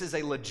 This is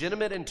a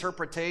legitimate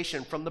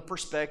interpretation from the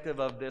perspective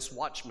of this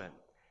watchman.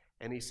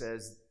 And he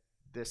says,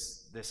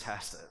 this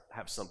has to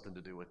have something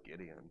to do with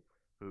Gideon,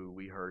 who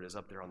we heard is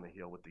up there on the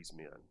hill with these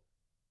men.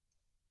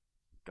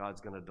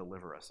 God's going to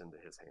deliver us into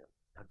his hand.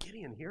 Now,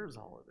 Gideon hears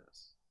all of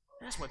this.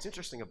 That's what's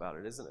interesting about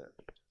it, isn't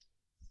it?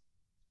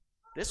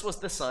 This was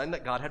the sign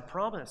that God had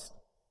promised.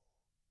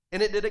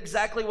 And it did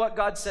exactly what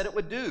God said it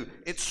would do.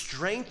 It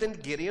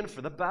strengthened Gideon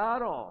for the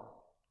battle.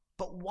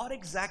 But what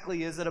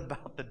exactly is it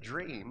about the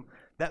dream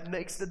that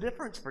makes the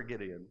difference for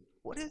Gideon?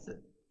 What is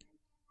it?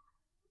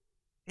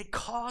 It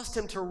caused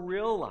him to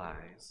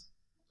realize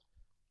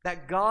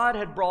that God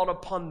had brought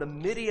upon the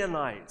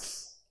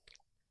Midianites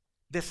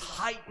this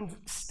heightened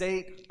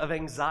state of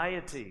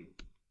anxiety.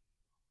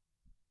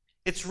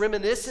 It's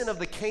reminiscent of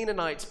the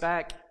Canaanites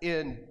back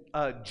in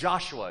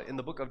Joshua, in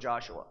the book of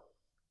Joshua.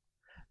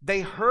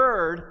 They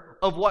heard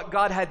of what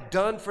God had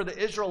done for the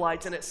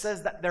Israelites, and it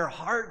says that their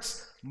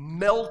hearts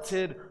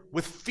melted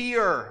with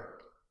fear.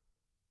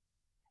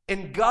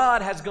 And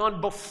God has gone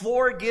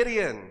before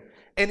Gideon,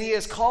 and he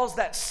has caused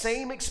that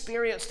same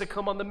experience to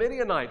come on the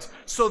Midianites,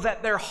 so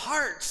that their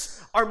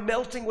hearts are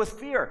melting with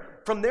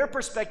fear. From their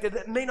perspective,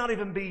 it may not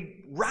even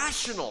be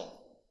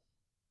rational.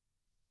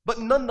 But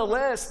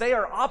nonetheless, they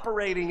are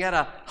operating at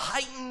a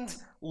heightened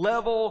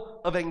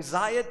level of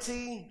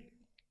anxiety.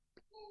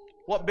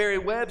 What Barry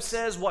Webb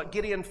says, what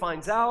Gideon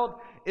finds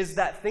out, is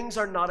that things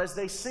are not as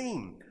they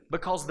seem,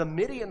 because the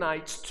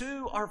Midianites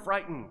too are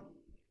frightened.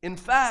 In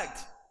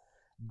fact,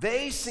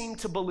 they seem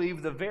to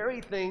believe the very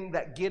thing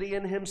that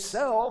Gideon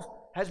himself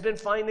has been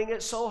finding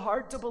it so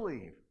hard to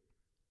believe,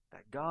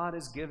 that God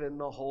has given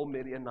the whole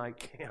Midianite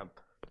camp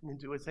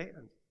into his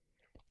hands.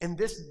 And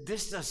this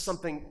does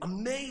something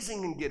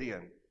amazing in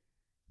Gideon.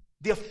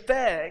 The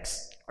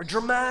effects are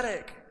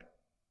dramatic.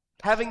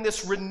 Having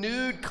this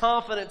renewed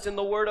confidence in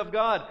the Word of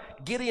God.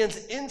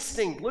 Gideon's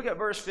instinct, look at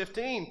verse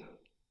 15,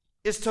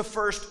 is to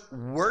first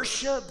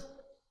worship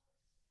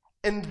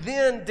and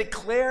then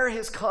declare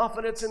his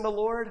confidence in the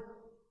Lord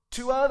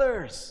to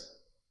others.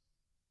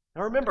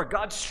 Now remember,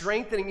 God's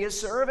strengthening his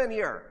servant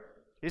here.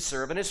 His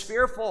servant is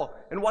fearful.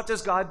 And what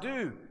does God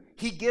do?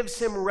 He gives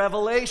him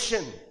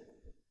revelation.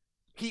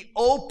 He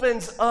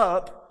opens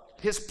up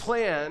his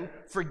plan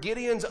for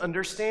Gideon's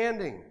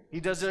understanding.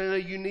 He does it in a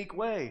unique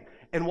way.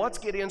 And what's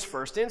Gideon's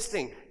first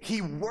instinct?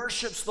 He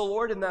worships the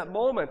Lord in that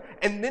moment.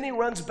 And then he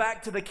runs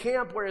back to the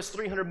camp where his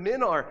 300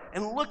 men are.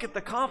 And look at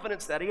the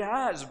confidence that he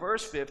has.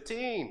 Verse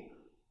 15.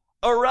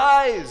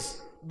 Arise,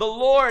 the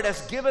Lord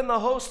has given the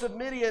host of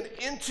Midian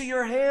into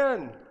your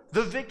hand.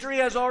 The victory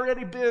has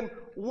already been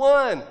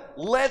won.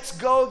 Let's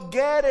go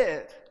get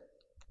it.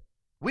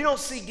 We don't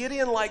see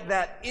Gideon like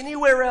that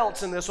anywhere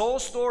else in this whole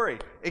story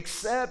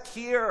except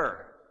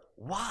here.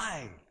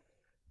 Why?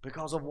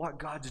 Because of what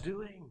God's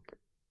doing.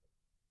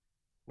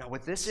 Now,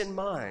 with this in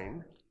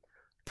mind,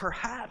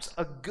 perhaps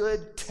a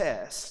good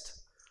test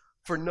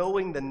for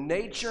knowing the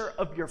nature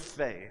of your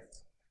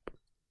faith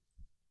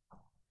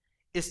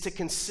is to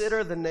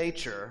consider the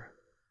nature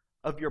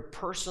of your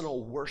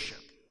personal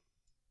worship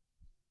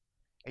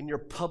and your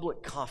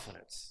public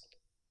confidence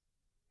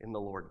in the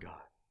Lord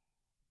God.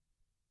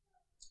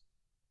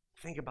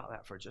 Think about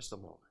that for just a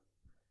moment.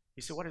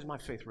 You say, what is my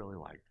faith really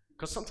like?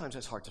 Because sometimes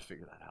it's hard to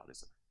figure that out,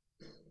 isn't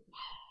it?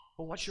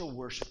 Well, what's your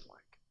worship like?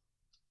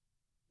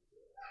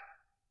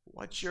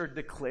 What's your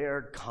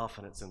declared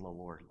confidence in the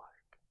Lord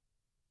like?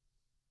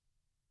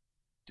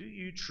 Do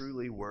you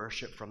truly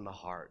worship from the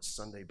heart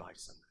Sunday by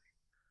Sunday?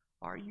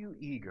 Are you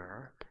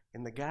eager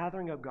in the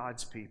gathering of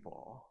God's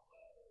people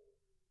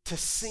to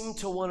sing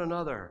to one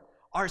another?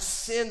 Our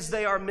sins,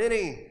 they are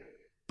many,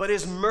 but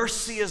his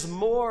mercy is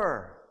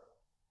more.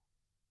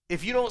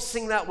 If you don't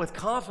sing that with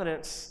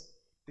confidence,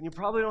 then you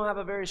probably don't have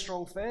a very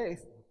strong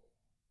faith.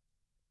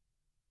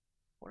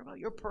 What about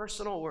your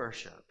personal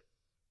worship?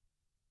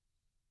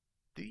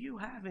 Do you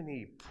have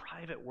any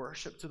private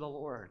worship to the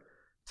Lord?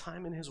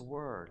 Time in his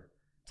word,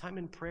 time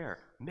in prayer,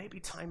 maybe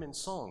time in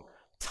song,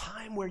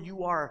 time where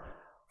you are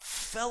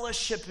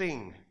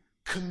fellowshipping,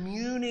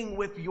 communing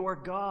with your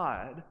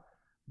God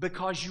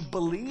because you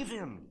believe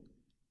him,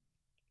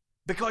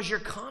 because you're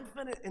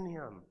confident in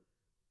him.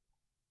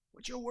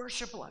 What's your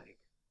worship like?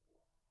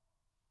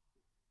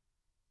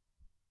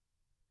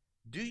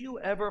 Do you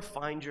ever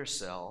find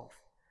yourself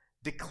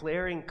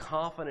declaring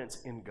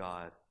confidence in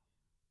God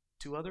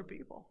to other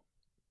people?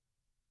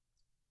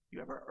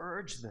 You ever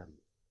urge them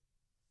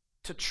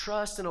to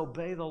trust and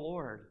obey the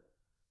Lord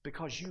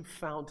because you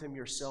found him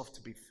yourself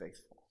to be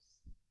faithful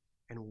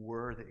and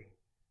worthy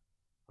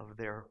of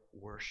their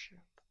worship.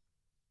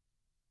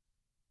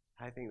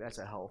 I think that's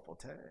a helpful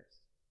text.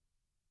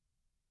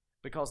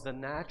 Because the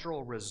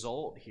natural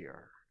result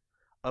here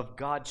of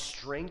God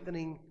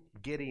strengthening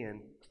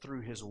Gideon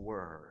through his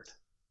word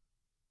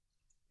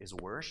is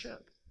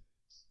worship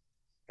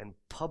and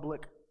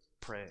public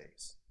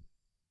praise.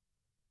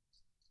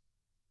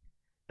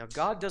 Now,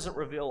 God doesn't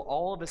reveal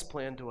all of his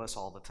plan to us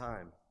all the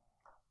time.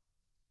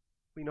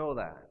 We know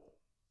that.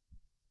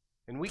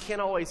 And we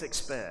can't always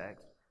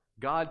expect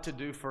God to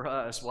do for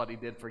us what he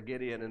did for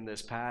Gideon in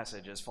this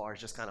passage as far as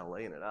just kind of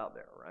laying it out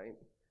there, right?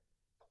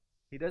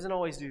 He doesn't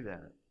always do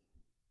that.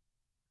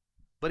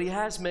 But he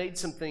has made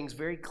some things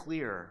very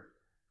clear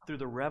through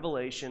the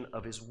revelation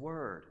of his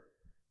word,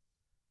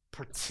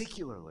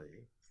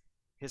 particularly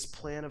his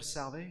plan of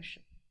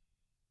salvation.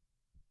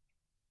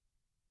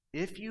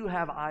 If you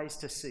have eyes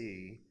to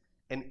see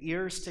and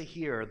ears to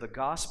hear the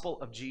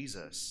gospel of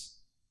Jesus,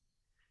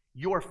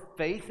 your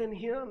faith in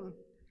him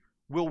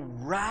will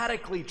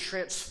radically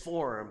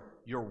transform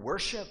your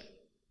worship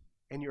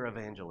and your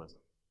evangelism.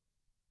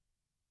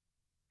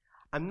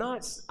 I'm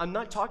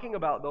not talking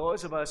about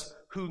those of us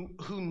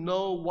who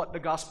know what the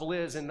gospel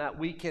is and that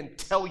we can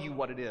tell you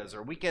what it is,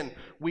 or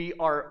we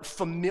are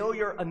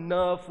familiar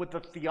enough with the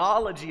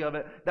theology of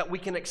it that we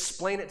can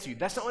explain it to you.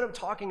 That's not what I'm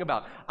talking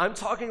about. I'm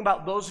talking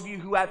about those of you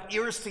who have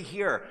ears to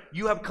hear.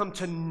 You have come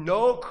to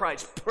know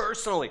Christ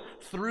personally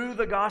through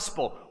the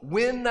gospel.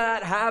 When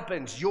that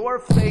happens, your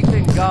faith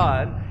in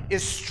God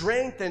is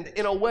strengthened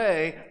in a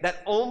way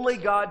that only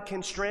God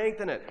can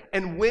strengthen it.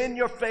 And when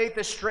your faith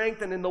is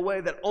strengthened in the way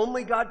that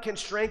only God can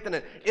strengthen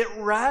it, it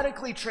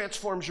radically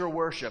transforms your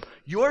worship.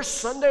 Your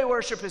Sunday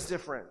worship is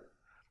different.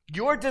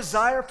 Your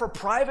desire for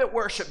private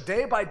worship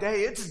day by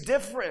day, it's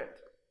different.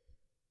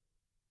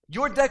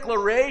 Your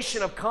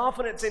declaration of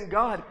confidence in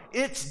God,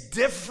 it's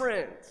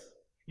different.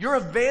 Your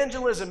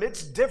evangelism,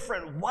 it's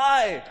different.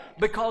 Why?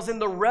 Because in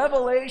the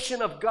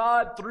revelation of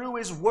God through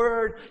his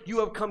word,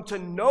 you have come to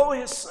know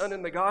his son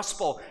in the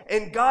gospel.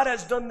 And God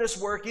has done this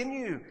work in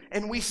you.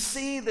 And we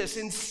see this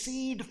in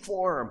seed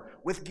form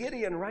with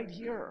Gideon right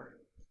here.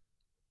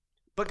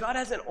 But God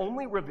hasn't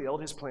only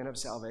revealed his plan of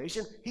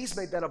salvation. He's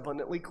made that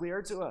abundantly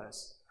clear to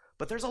us.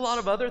 But there's a lot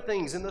of other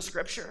things in the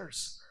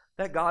scriptures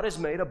that God has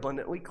made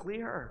abundantly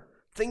clear.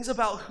 Things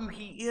about who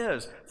he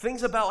is.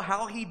 Things about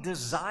how he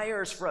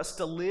desires for us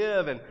to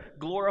live and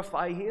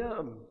glorify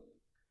him.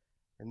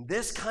 And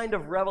this kind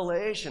of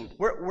revelation,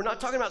 we're not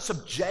talking about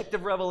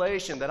subjective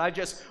revelation that I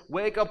just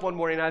wake up one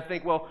morning and I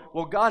think,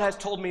 well, God has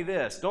told me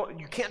this.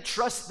 You can't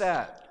trust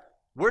that.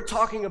 We're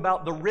talking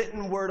about the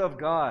written word of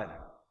God.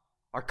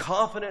 Our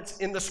confidence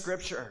in the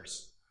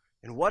scriptures.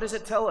 And what does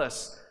it tell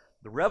us?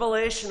 The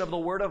revelation of the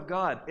word of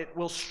God. It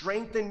will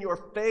strengthen your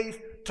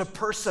faith to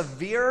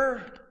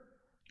persevere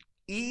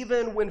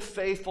even when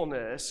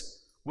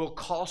faithfulness will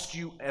cost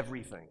you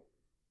everything.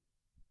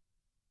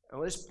 And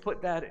let's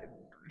put that,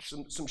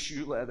 some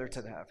shoe leather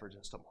to that for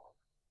just a moment.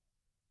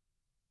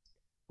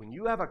 When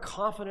you have a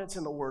confidence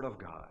in the word of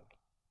God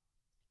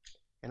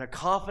and a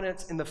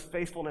confidence in the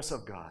faithfulness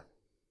of God,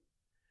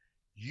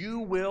 you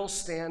will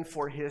stand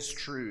for his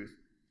truth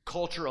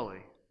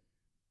culturally,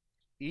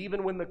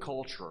 even when the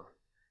culture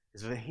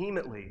is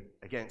vehemently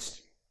against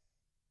you.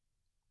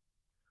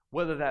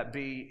 Whether that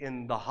be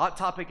in the hot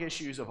topic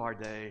issues of our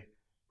day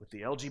with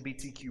the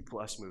LGBTQ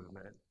plus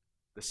movement,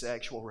 the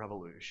sexual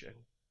revolution,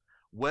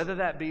 whether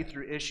that be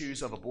through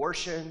issues of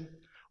abortion,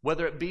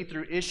 whether it be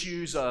through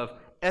issues of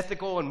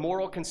ethical and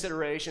moral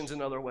considerations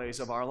in other ways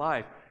of our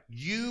life,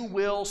 you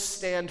will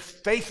stand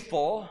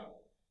faithful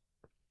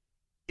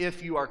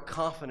if you are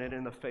confident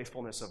in the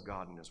faithfulness of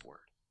God and his word.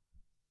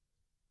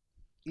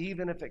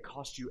 Even if it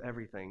costs you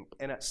everything.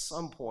 And at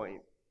some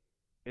point,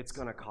 it's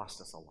going to cost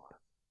us a lot.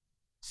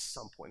 At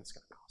some point, it's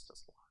going to cost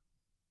us a lot.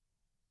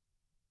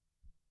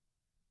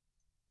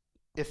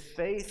 If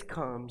faith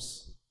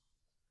comes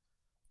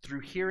through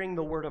hearing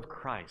the word of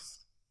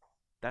Christ,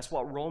 that's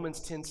what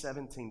Romans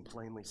 10:17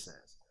 plainly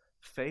says.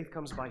 Faith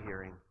comes by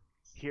hearing,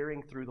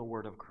 hearing through the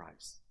word of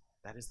Christ.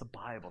 That is the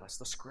Bible. That's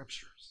the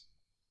scriptures.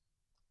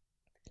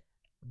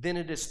 Then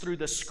it is through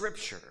the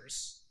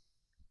scriptures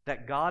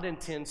that God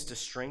intends to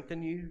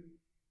strengthen you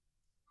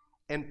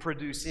and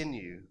produce in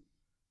you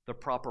the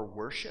proper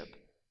worship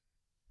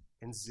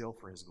and zeal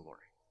for his glory.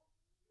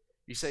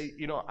 You say,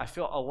 I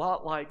feel a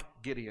lot like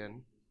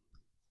Gideon.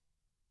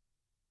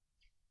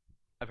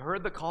 I've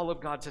heard the call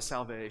of God to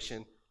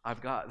salvation.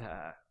 I've got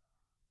that.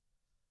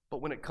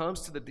 But when it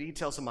comes to the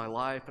details of my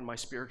life and my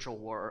spiritual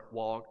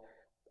walk,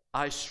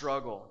 I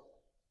struggle.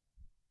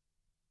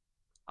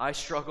 I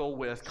struggle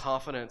with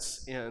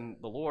confidence in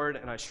the Lord,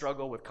 and I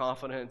struggle with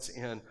confidence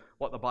in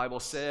what the Bible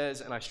says,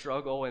 and I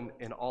struggle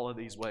in all of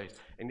these ways.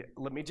 And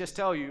let me just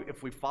tell you,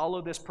 if we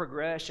follow this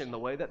progression, the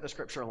way that the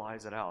scripture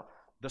lays it out,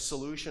 the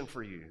solution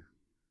for you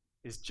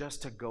is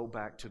just to go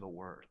back to the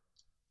word.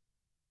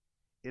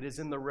 It is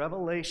in the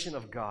revelation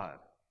of God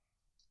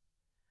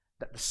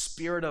that the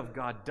Spirit of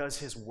God does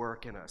his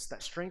work in us,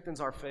 that strengthens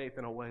our faith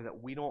in a way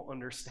that we don't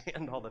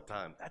understand all the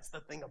time. That's the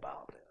thing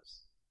about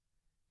this.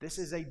 This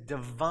is a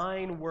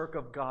divine work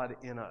of God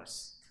in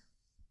us.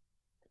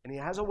 And he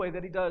has a way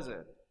that he does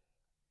it.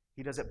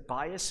 He does it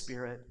by his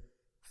Spirit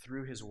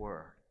through his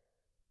word.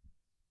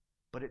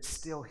 But it's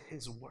still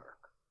his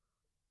work.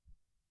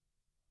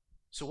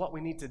 So what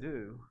we need to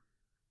do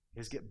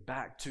is get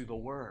back to the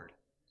word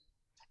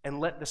and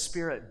let the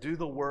Spirit do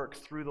the work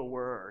through the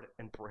word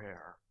and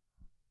prayer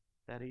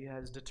that he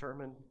has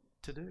determined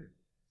to do.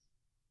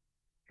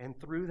 And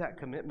through that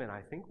commitment,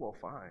 I think we'll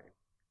find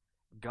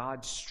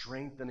God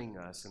strengthening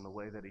us in the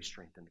way that he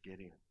strengthened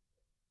Gideon.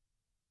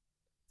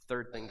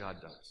 Third thing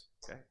God does,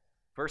 okay?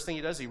 First thing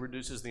he does, he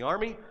reduces the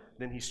army.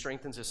 Then he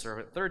strengthens his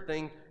servant. Third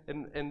thing,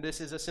 and this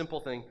is a simple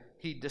thing,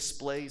 he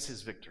displays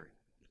his victory.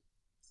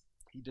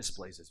 He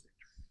displays his victory.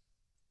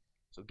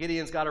 So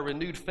Gideon's got a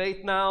renewed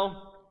faith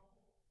now.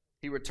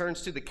 He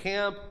returns to the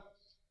camp,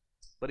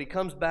 but he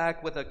comes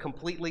back with a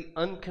completely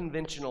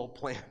unconventional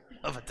plan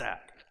of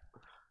attack.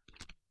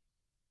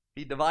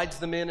 He divides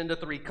the men into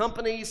 3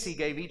 companies. He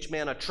gave each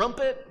man a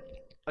trumpet,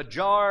 a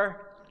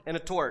jar, and a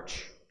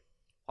torch.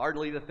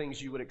 Hardly the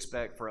things you would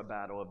expect for a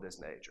battle of this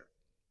nature.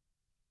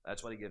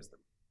 That's what he gives them.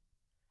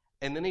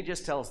 And then he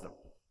just tells them,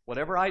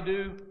 whatever I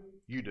do,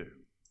 you do.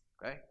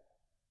 Okay?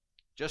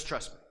 Just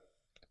trust me.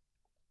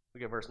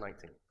 Look at verse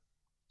 19.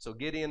 So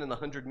Gideon and the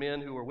 100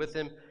 men who were with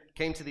him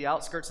came to the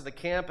outskirts of the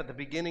camp at the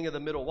beginning of the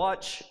middle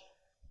watch,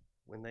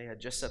 when they had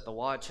just set the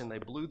watch, and they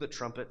blew the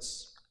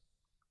trumpets,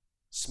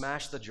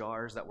 smashed the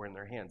jars that were in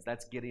their hands.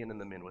 That's Gideon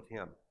and the men with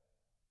him.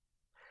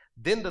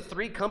 Then the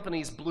 3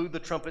 companies blew the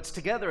trumpets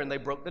together, and they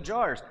broke the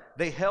jars.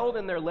 They held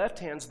in their left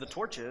hands the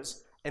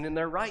torches, and in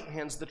their right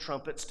hands the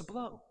trumpets to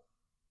blow.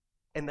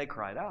 And they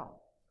cried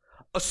out,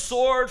 "A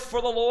sword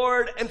for the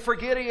Lord and for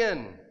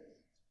Gideon!"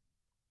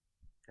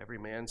 Every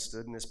man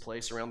stood in his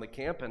place around the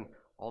camp, and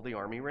all the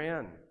army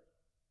ran.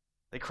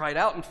 They cried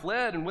out and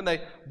fled, and when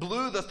they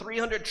blew the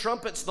 300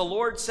 trumpets, the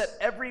Lord set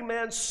every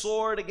man's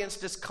sword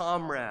against his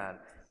comrade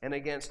and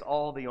against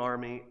all the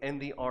army,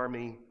 and the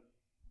army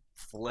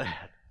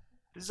fled.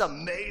 This is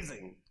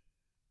amazing.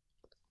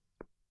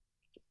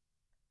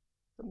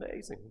 It's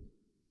amazing.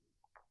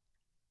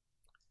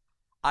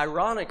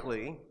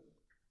 Ironically,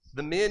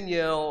 the men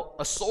yell,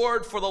 "A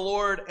sword for the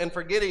Lord and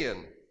for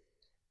Gideon,"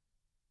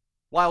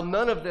 while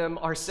none of them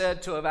are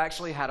said to have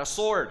actually had a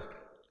sword.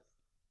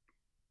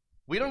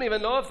 We don't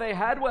even know if they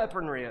had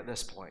weaponry at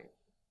this point.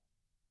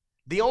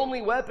 The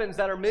only weapons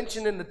that are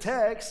mentioned in the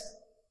text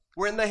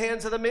were in the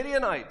hands of the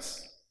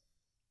Midianites.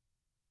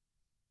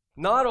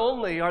 Not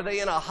only are they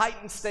in a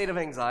heightened state of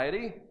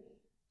anxiety,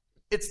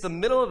 it's the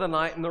middle of the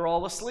night and they're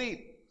all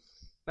asleep.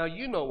 Now,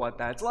 you know what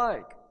that's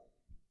like.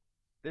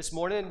 This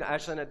morning,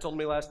 Ashlyn had told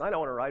me last night, "I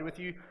want to ride with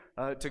you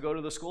to go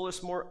to the school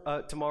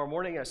tomorrow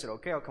morning." I said,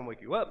 "Okay, I'll come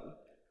wake you up."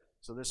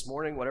 So this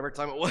morning, whatever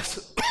time it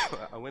was,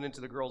 I went into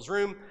the girls'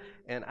 room,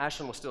 and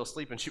Ashlyn was still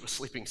asleep, and she was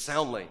sleeping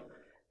soundly.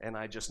 And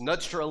I just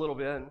nudged her a little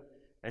bit, and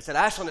I said,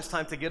 "Ashlyn, it's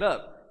time to get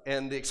up."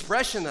 And the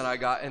expression that I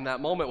got in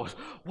that moment was,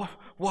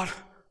 What?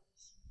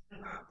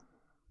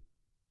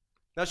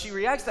 Now, she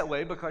reacts that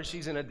way because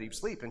she's in a deep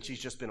sleep, and she's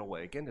just been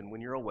awakened. And when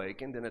you're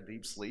awakened in a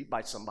deep sleep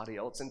by somebody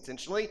else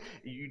intentionally,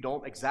 you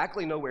don't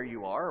exactly know where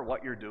you are or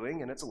what you're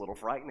doing, and it's a little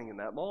frightening in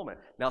that moment.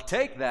 Now,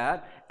 take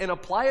that and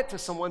apply it to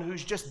someone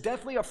who's just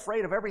deathly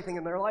afraid of everything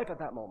in their life at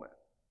that moment.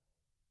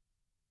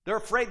 They're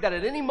afraid that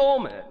at any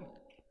moment,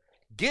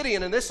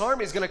 Gideon and this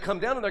army is going to come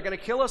down and they're going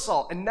to kill us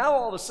all. And now,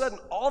 all of a sudden,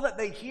 all that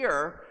they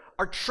hear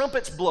are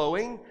trumpets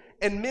blowing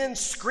and men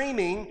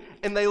screaming,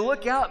 and they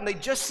look out and they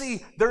just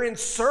see they're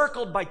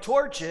encircled by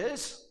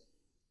torches,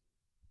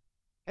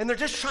 and they're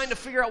just trying to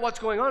figure out what's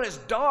going on. It's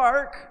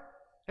dark,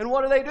 and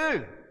what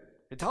do?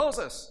 It tells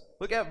us.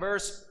 Look at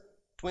verse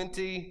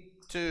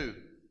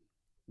 22.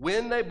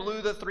 When they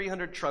blew the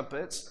 300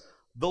 trumpets,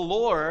 the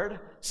Lord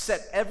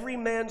set every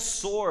man's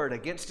sword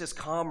against his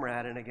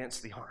comrade and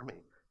against the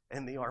army,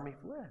 and the army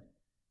fled.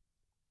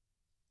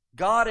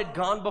 God had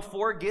gone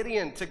before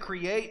Gideon to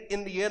create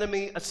in the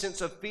enemy a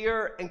sense of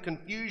fear and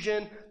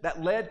confusion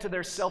that led to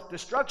their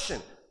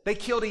self-destruction. They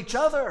killed each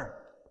other.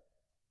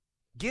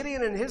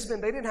 Gideon and his men,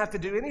 they didn't have to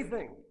do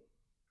anything.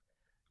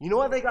 You know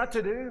what they got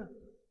to do?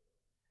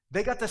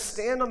 They got to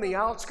stand on the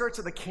outskirts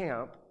of the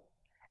camp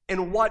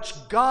and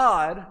watch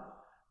God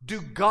do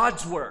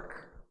God's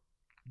work.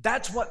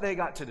 That's what they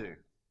got to do.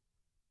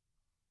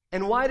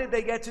 And why did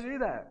they get to do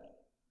that?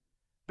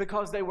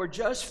 Because they were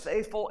just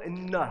faithful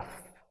enough.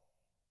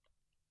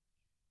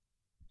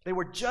 They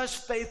were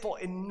just faithful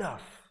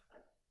enough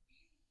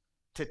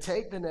to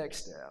take the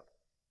next step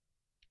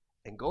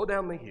and go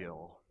down the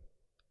hill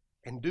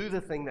and do the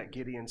thing that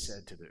Gideon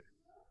said to do.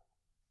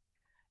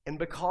 And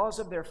because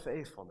of their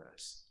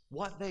faithfulness,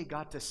 what they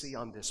got to see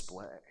on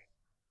display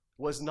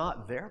was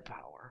not their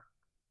power.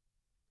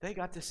 They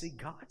got to see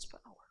God's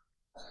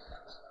power.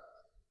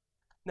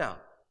 Now,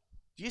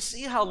 do you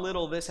see how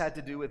little this had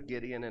to do with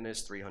Gideon and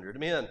his 300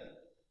 men?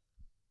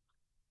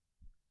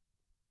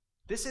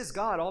 This is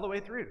God all the way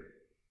through.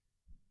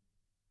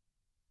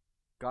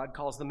 God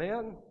calls the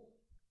man.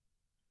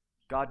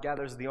 God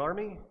gathers the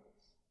army.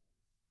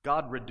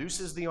 God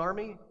reduces the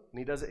army, and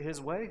he does it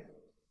his way.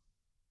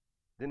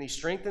 Then he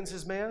strengthens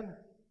his man.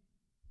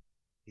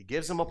 He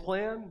gives him a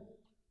plan.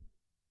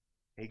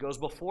 He goes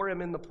before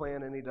him in the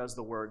plan, and he does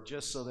the work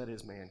just so that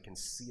his man can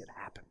see it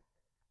happen.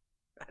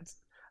 That's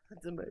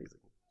amazing.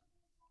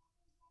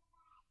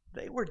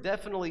 They were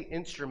definitely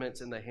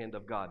instruments in the hand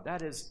of God.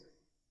 That is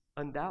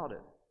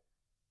undoubted.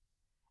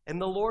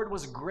 And the Lord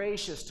was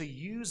gracious to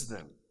use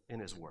them in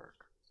his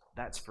work.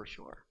 That's for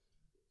sure.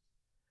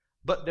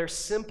 But their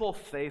simple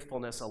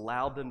faithfulness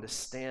allowed them to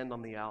stand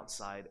on the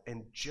outside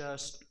and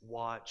just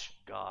watch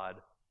God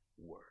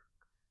work.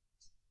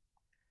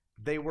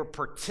 They were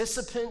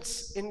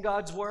participants in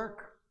God's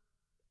work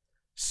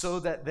so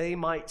that they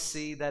might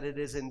see that it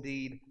is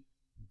indeed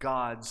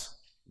God's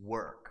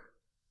work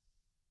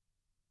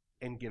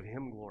and give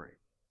him glory.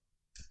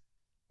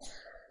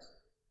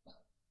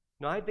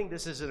 Now, I think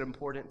this is an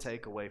important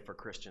takeaway for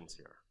Christians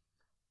here.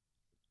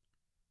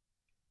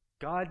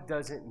 God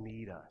doesn't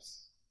need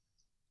us.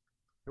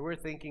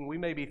 We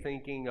may be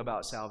thinking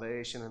about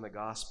salvation and the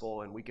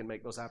gospel, and we can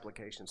make those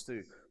applications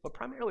too. But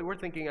primarily we're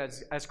thinking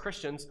as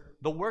Christians,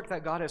 the work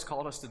that God has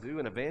called us to do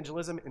in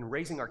evangelism, in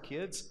raising our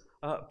kids,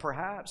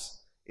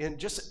 perhaps, in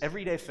just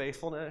everyday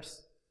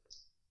faithfulness.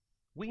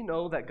 We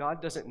know that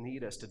God doesn't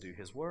need us to do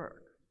his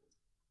work.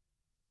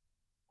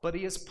 But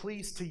he is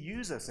pleased to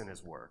use us in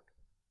his work.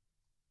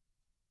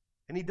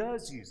 And he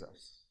does use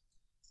us.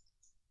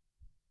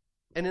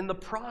 And in the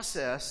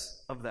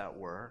process of that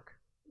work,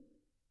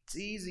 it's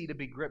easy to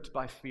be gripped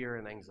by fear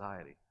and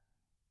anxiety.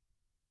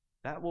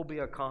 That will be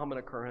a common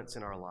occurrence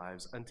in our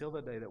lives until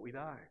the day that we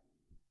die.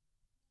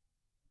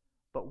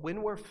 But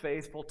when we're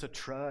faithful to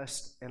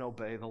trust and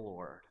obey the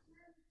Lord,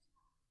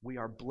 we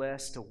are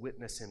blessed to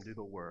witness him do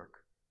the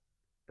work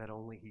that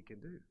only he can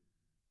do.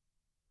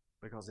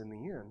 Because in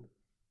the end,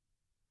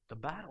 the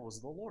battle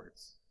is the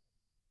Lord's.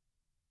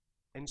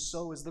 And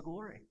so is the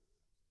glory.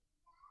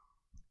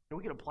 And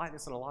we can apply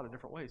this in a lot of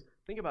different ways.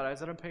 Think about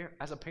it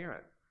as a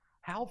parent.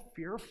 How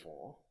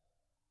fearful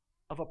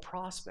of a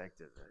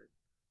prospect is it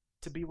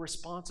to be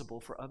responsible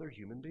for other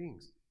human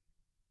beings?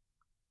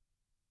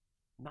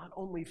 Not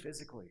only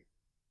physically.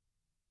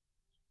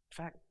 In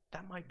fact,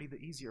 that might be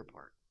the easier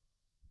part.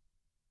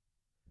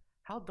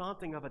 How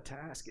daunting of a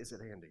task is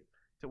it, Andy,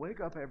 to wake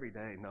up every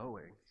day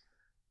knowing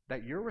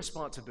that your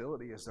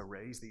responsibility is to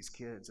raise these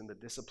kids in the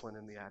discipline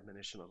and the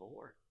admonition of the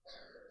Lord?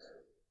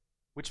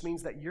 Which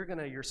means that you're going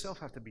to yourself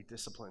have to be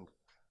disciplined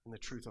in the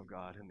truth of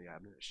God and the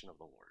admonition of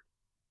the Lord.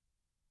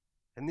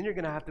 And then you're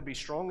going to have to be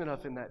strong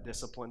enough in that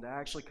discipline to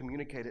actually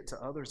communicate it to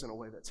others in a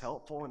way that's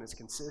helpful and is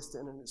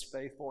consistent and is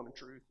faithful and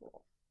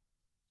truthful.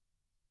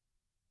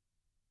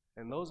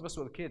 And those of us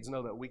with kids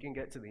know that we can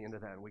get to the end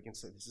of that and we can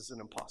say, this is an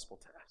impossible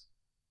task.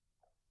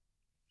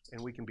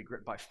 And we can be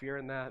gripped by fear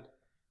in that.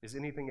 Is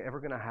anything ever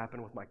going to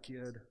happen with my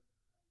kid?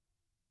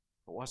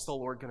 But what's the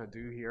Lord going to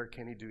do here?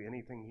 Can he do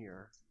anything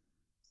here?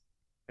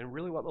 And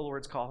really what the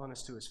Lord's calling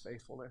us to is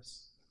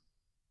faithfulness.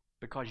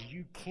 Because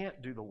you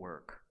can't do the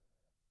work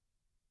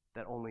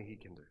that only he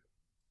can do.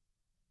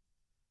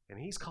 And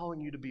he's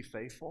calling you to be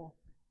faithful.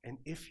 And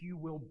if you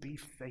will be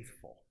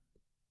faithful,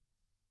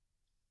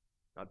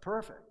 not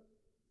perfect,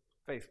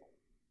 faithful,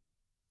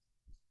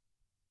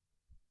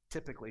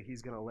 typically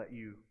he's going to let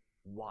you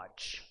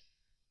watch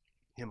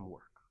him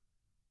work.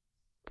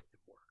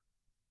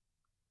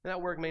 And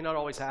that work may not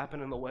always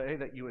happen in the way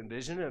that you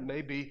envision. It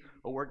may be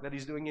a work that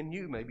he's doing in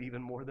you, maybe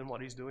even more than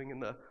what he's doing in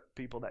the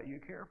people that you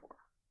care for.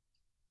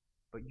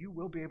 But you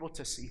will be able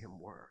to see him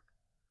work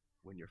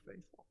when you're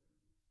faithful.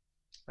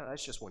 Now,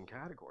 that's just one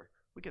category.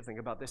 We can think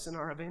about this in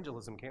our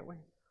evangelism, can't we?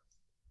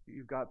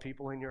 You've got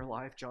people in your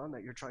life, John,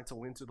 that you're trying to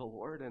win to the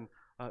Lord, and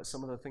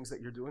some of the things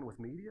that you're doing with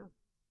media.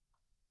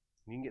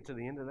 You can get to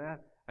the end of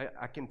that.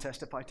 I can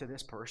testify to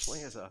this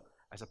personally as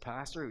a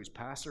pastor who's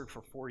pastored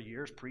for 4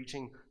 years,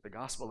 preaching the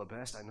gospel the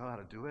best I know how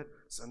to do it,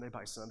 Sunday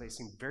by Sunday,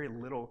 seen very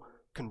little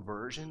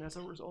conversion as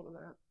a result of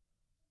that.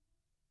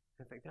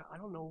 I think, I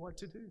don't know what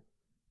to do.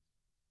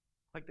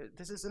 Like,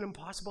 this is an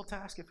impossible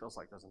task, it feels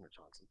like, doesn't it,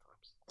 John,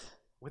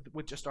 sometimes,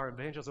 with just our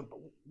evangelism. But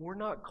we're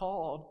not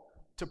called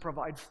to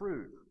provide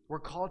fruit. We're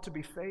called to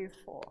be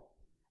faithful.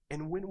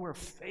 And when we're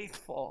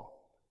faithful,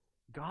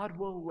 God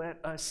will let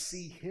us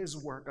see his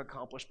work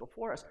accomplished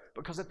before us.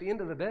 Because at the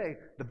end of the day,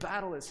 the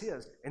battle is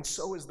his, and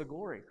so is the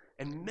glory.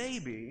 And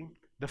maybe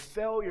the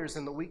failures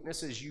and the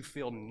weaknesses you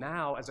feel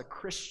now as a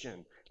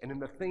Christian, and in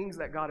the things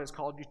that God has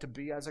called you to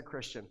be as a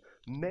Christian,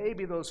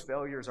 maybe those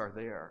failures are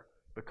there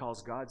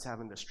because God's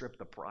having to strip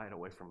the pride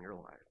away from your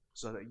life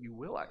so that you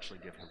will actually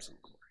give him some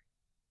glory.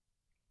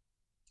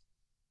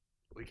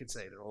 We could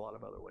say it in a lot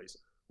of other ways.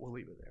 We'll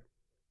leave it there.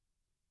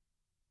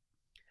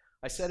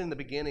 I said in the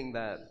beginning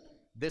that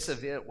this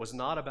event was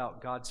not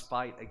about God's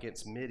fight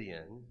against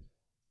Midian.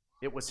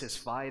 It was his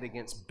fight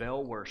against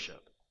Baal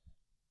worship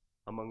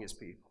among his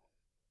people.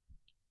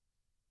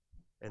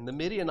 And the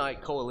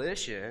Midianite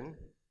coalition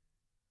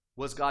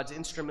was God's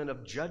instrument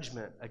of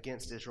judgment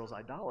against Israel's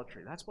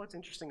idolatry. That's what's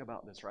interesting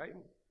about this, right?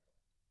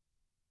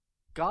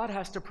 God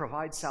has to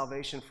provide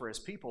salvation for his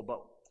people,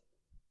 but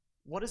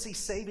what is he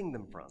saving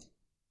them from?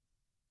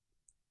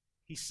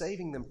 He's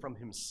saving them from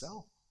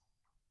himself.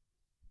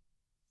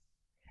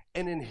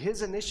 And in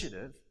his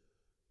initiative,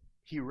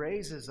 he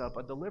raises up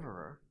a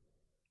deliverer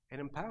and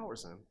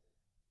empowers them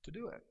to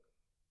do it.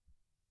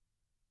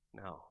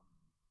 Now,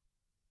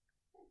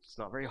 it's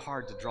not very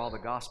hard to draw the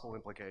gospel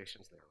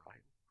implications there,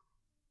 right?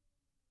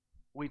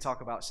 We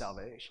talk about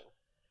salvation.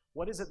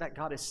 What is it that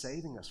God is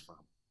saving us from?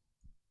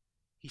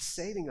 He's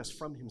saving us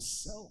from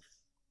himself,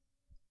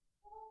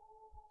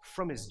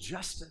 from his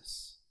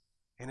justice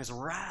and his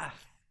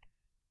wrath.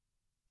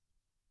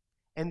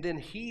 And then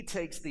he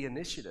takes the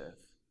initiative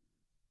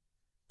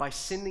by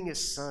sending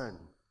his son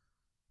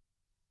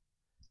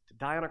to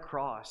die on a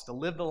cross, to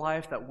live the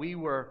life that we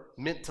were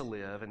meant to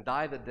live and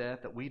die the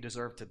death that we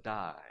deserve to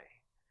die,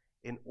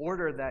 in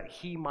order that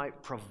he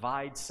might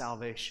provide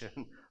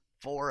salvation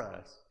for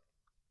us.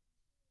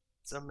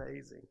 It's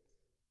amazing.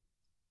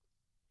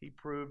 He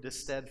proved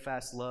his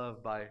steadfast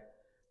love by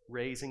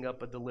raising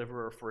up a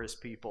deliverer for his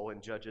people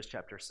in Judges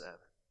chapter 7.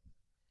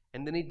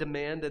 And then he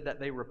demanded that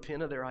they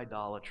repent of their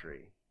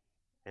idolatry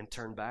and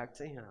turn back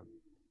to him.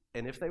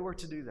 And if they were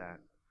to do that,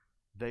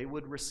 they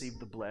would receive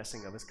the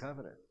blessing of his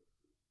covenant.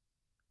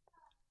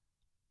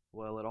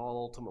 Well, it all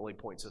ultimately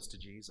points us to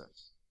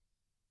Jesus.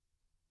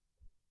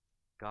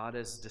 God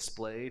has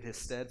displayed his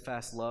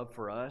steadfast love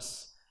for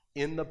us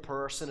in the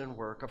person and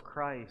work of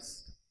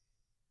Christ.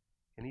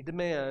 And he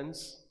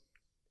demands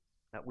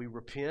that we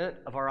repent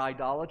of our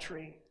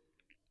idolatry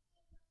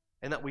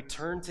and that we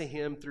turn to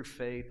him through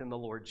faith in the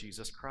Lord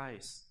Jesus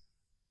Christ.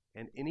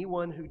 And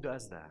anyone who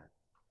does that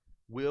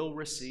will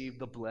receive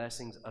the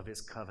blessings of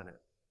his covenant: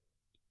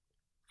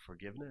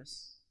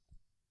 forgiveness,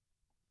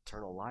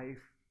 eternal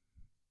life,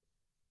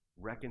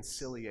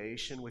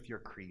 reconciliation with your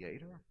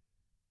Creator.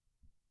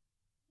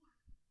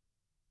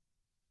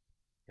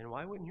 And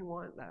why wouldn't you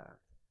want that?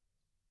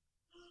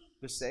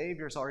 The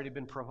Savior's already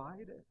been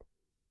provided.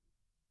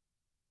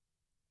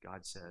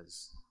 God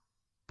says,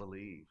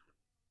 believe,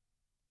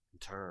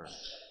 and turn,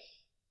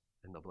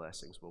 and the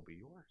blessings will be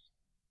yours.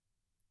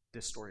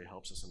 This story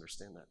helps us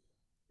understand that,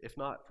 if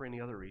not for any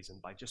other reason,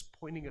 by just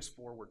pointing us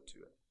forward to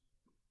it.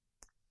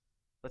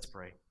 Let's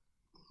pray.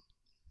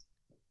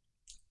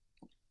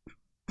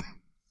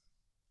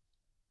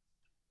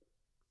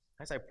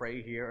 As I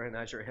pray here and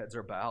as your heads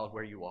are bowed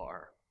where you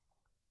are,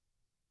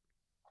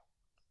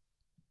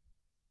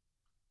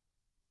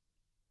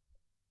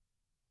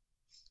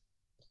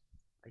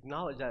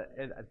 acknowledge that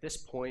at this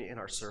point in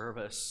our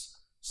service,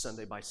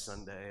 Sunday by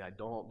Sunday, I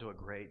don't do a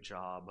great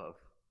job of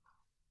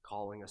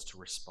calling us to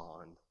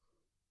respond.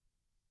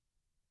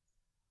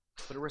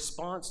 But a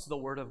response to the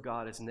Word of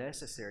God is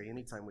necessary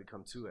anytime we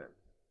come to it.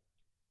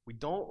 We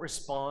don't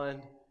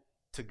respond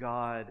to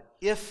God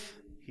if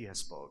he has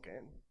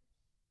spoken.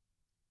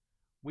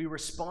 We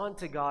respond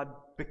to God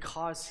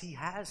because he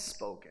has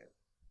spoken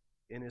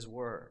in his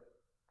Word.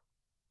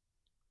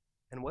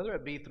 And whether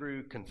it be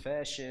through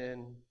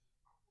confession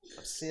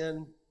of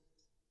sin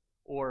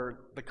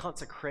or the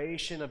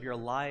consecration of your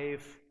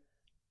life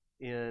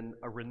in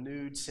a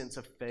renewed sense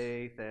of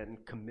faith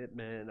and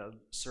commitment of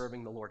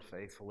serving the Lord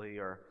faithfully,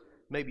 or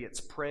maybe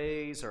it's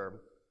praise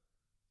or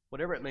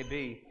whatever it may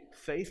be,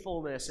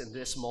 faithfulness in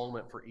this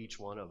moment for each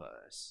one of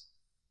us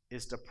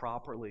is to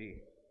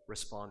properly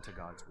respond to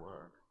God's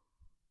Word.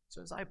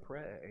 So as I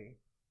pray,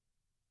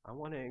 I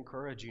want to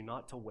encourage you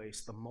not to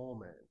waste the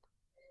moment.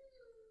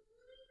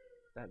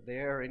 That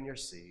there in your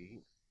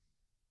seat,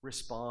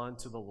 respond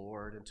to the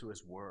Lord and to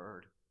his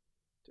Word,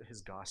 to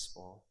his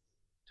gospel,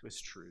 to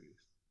his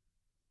truth.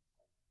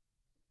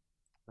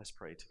 Let's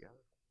pray together.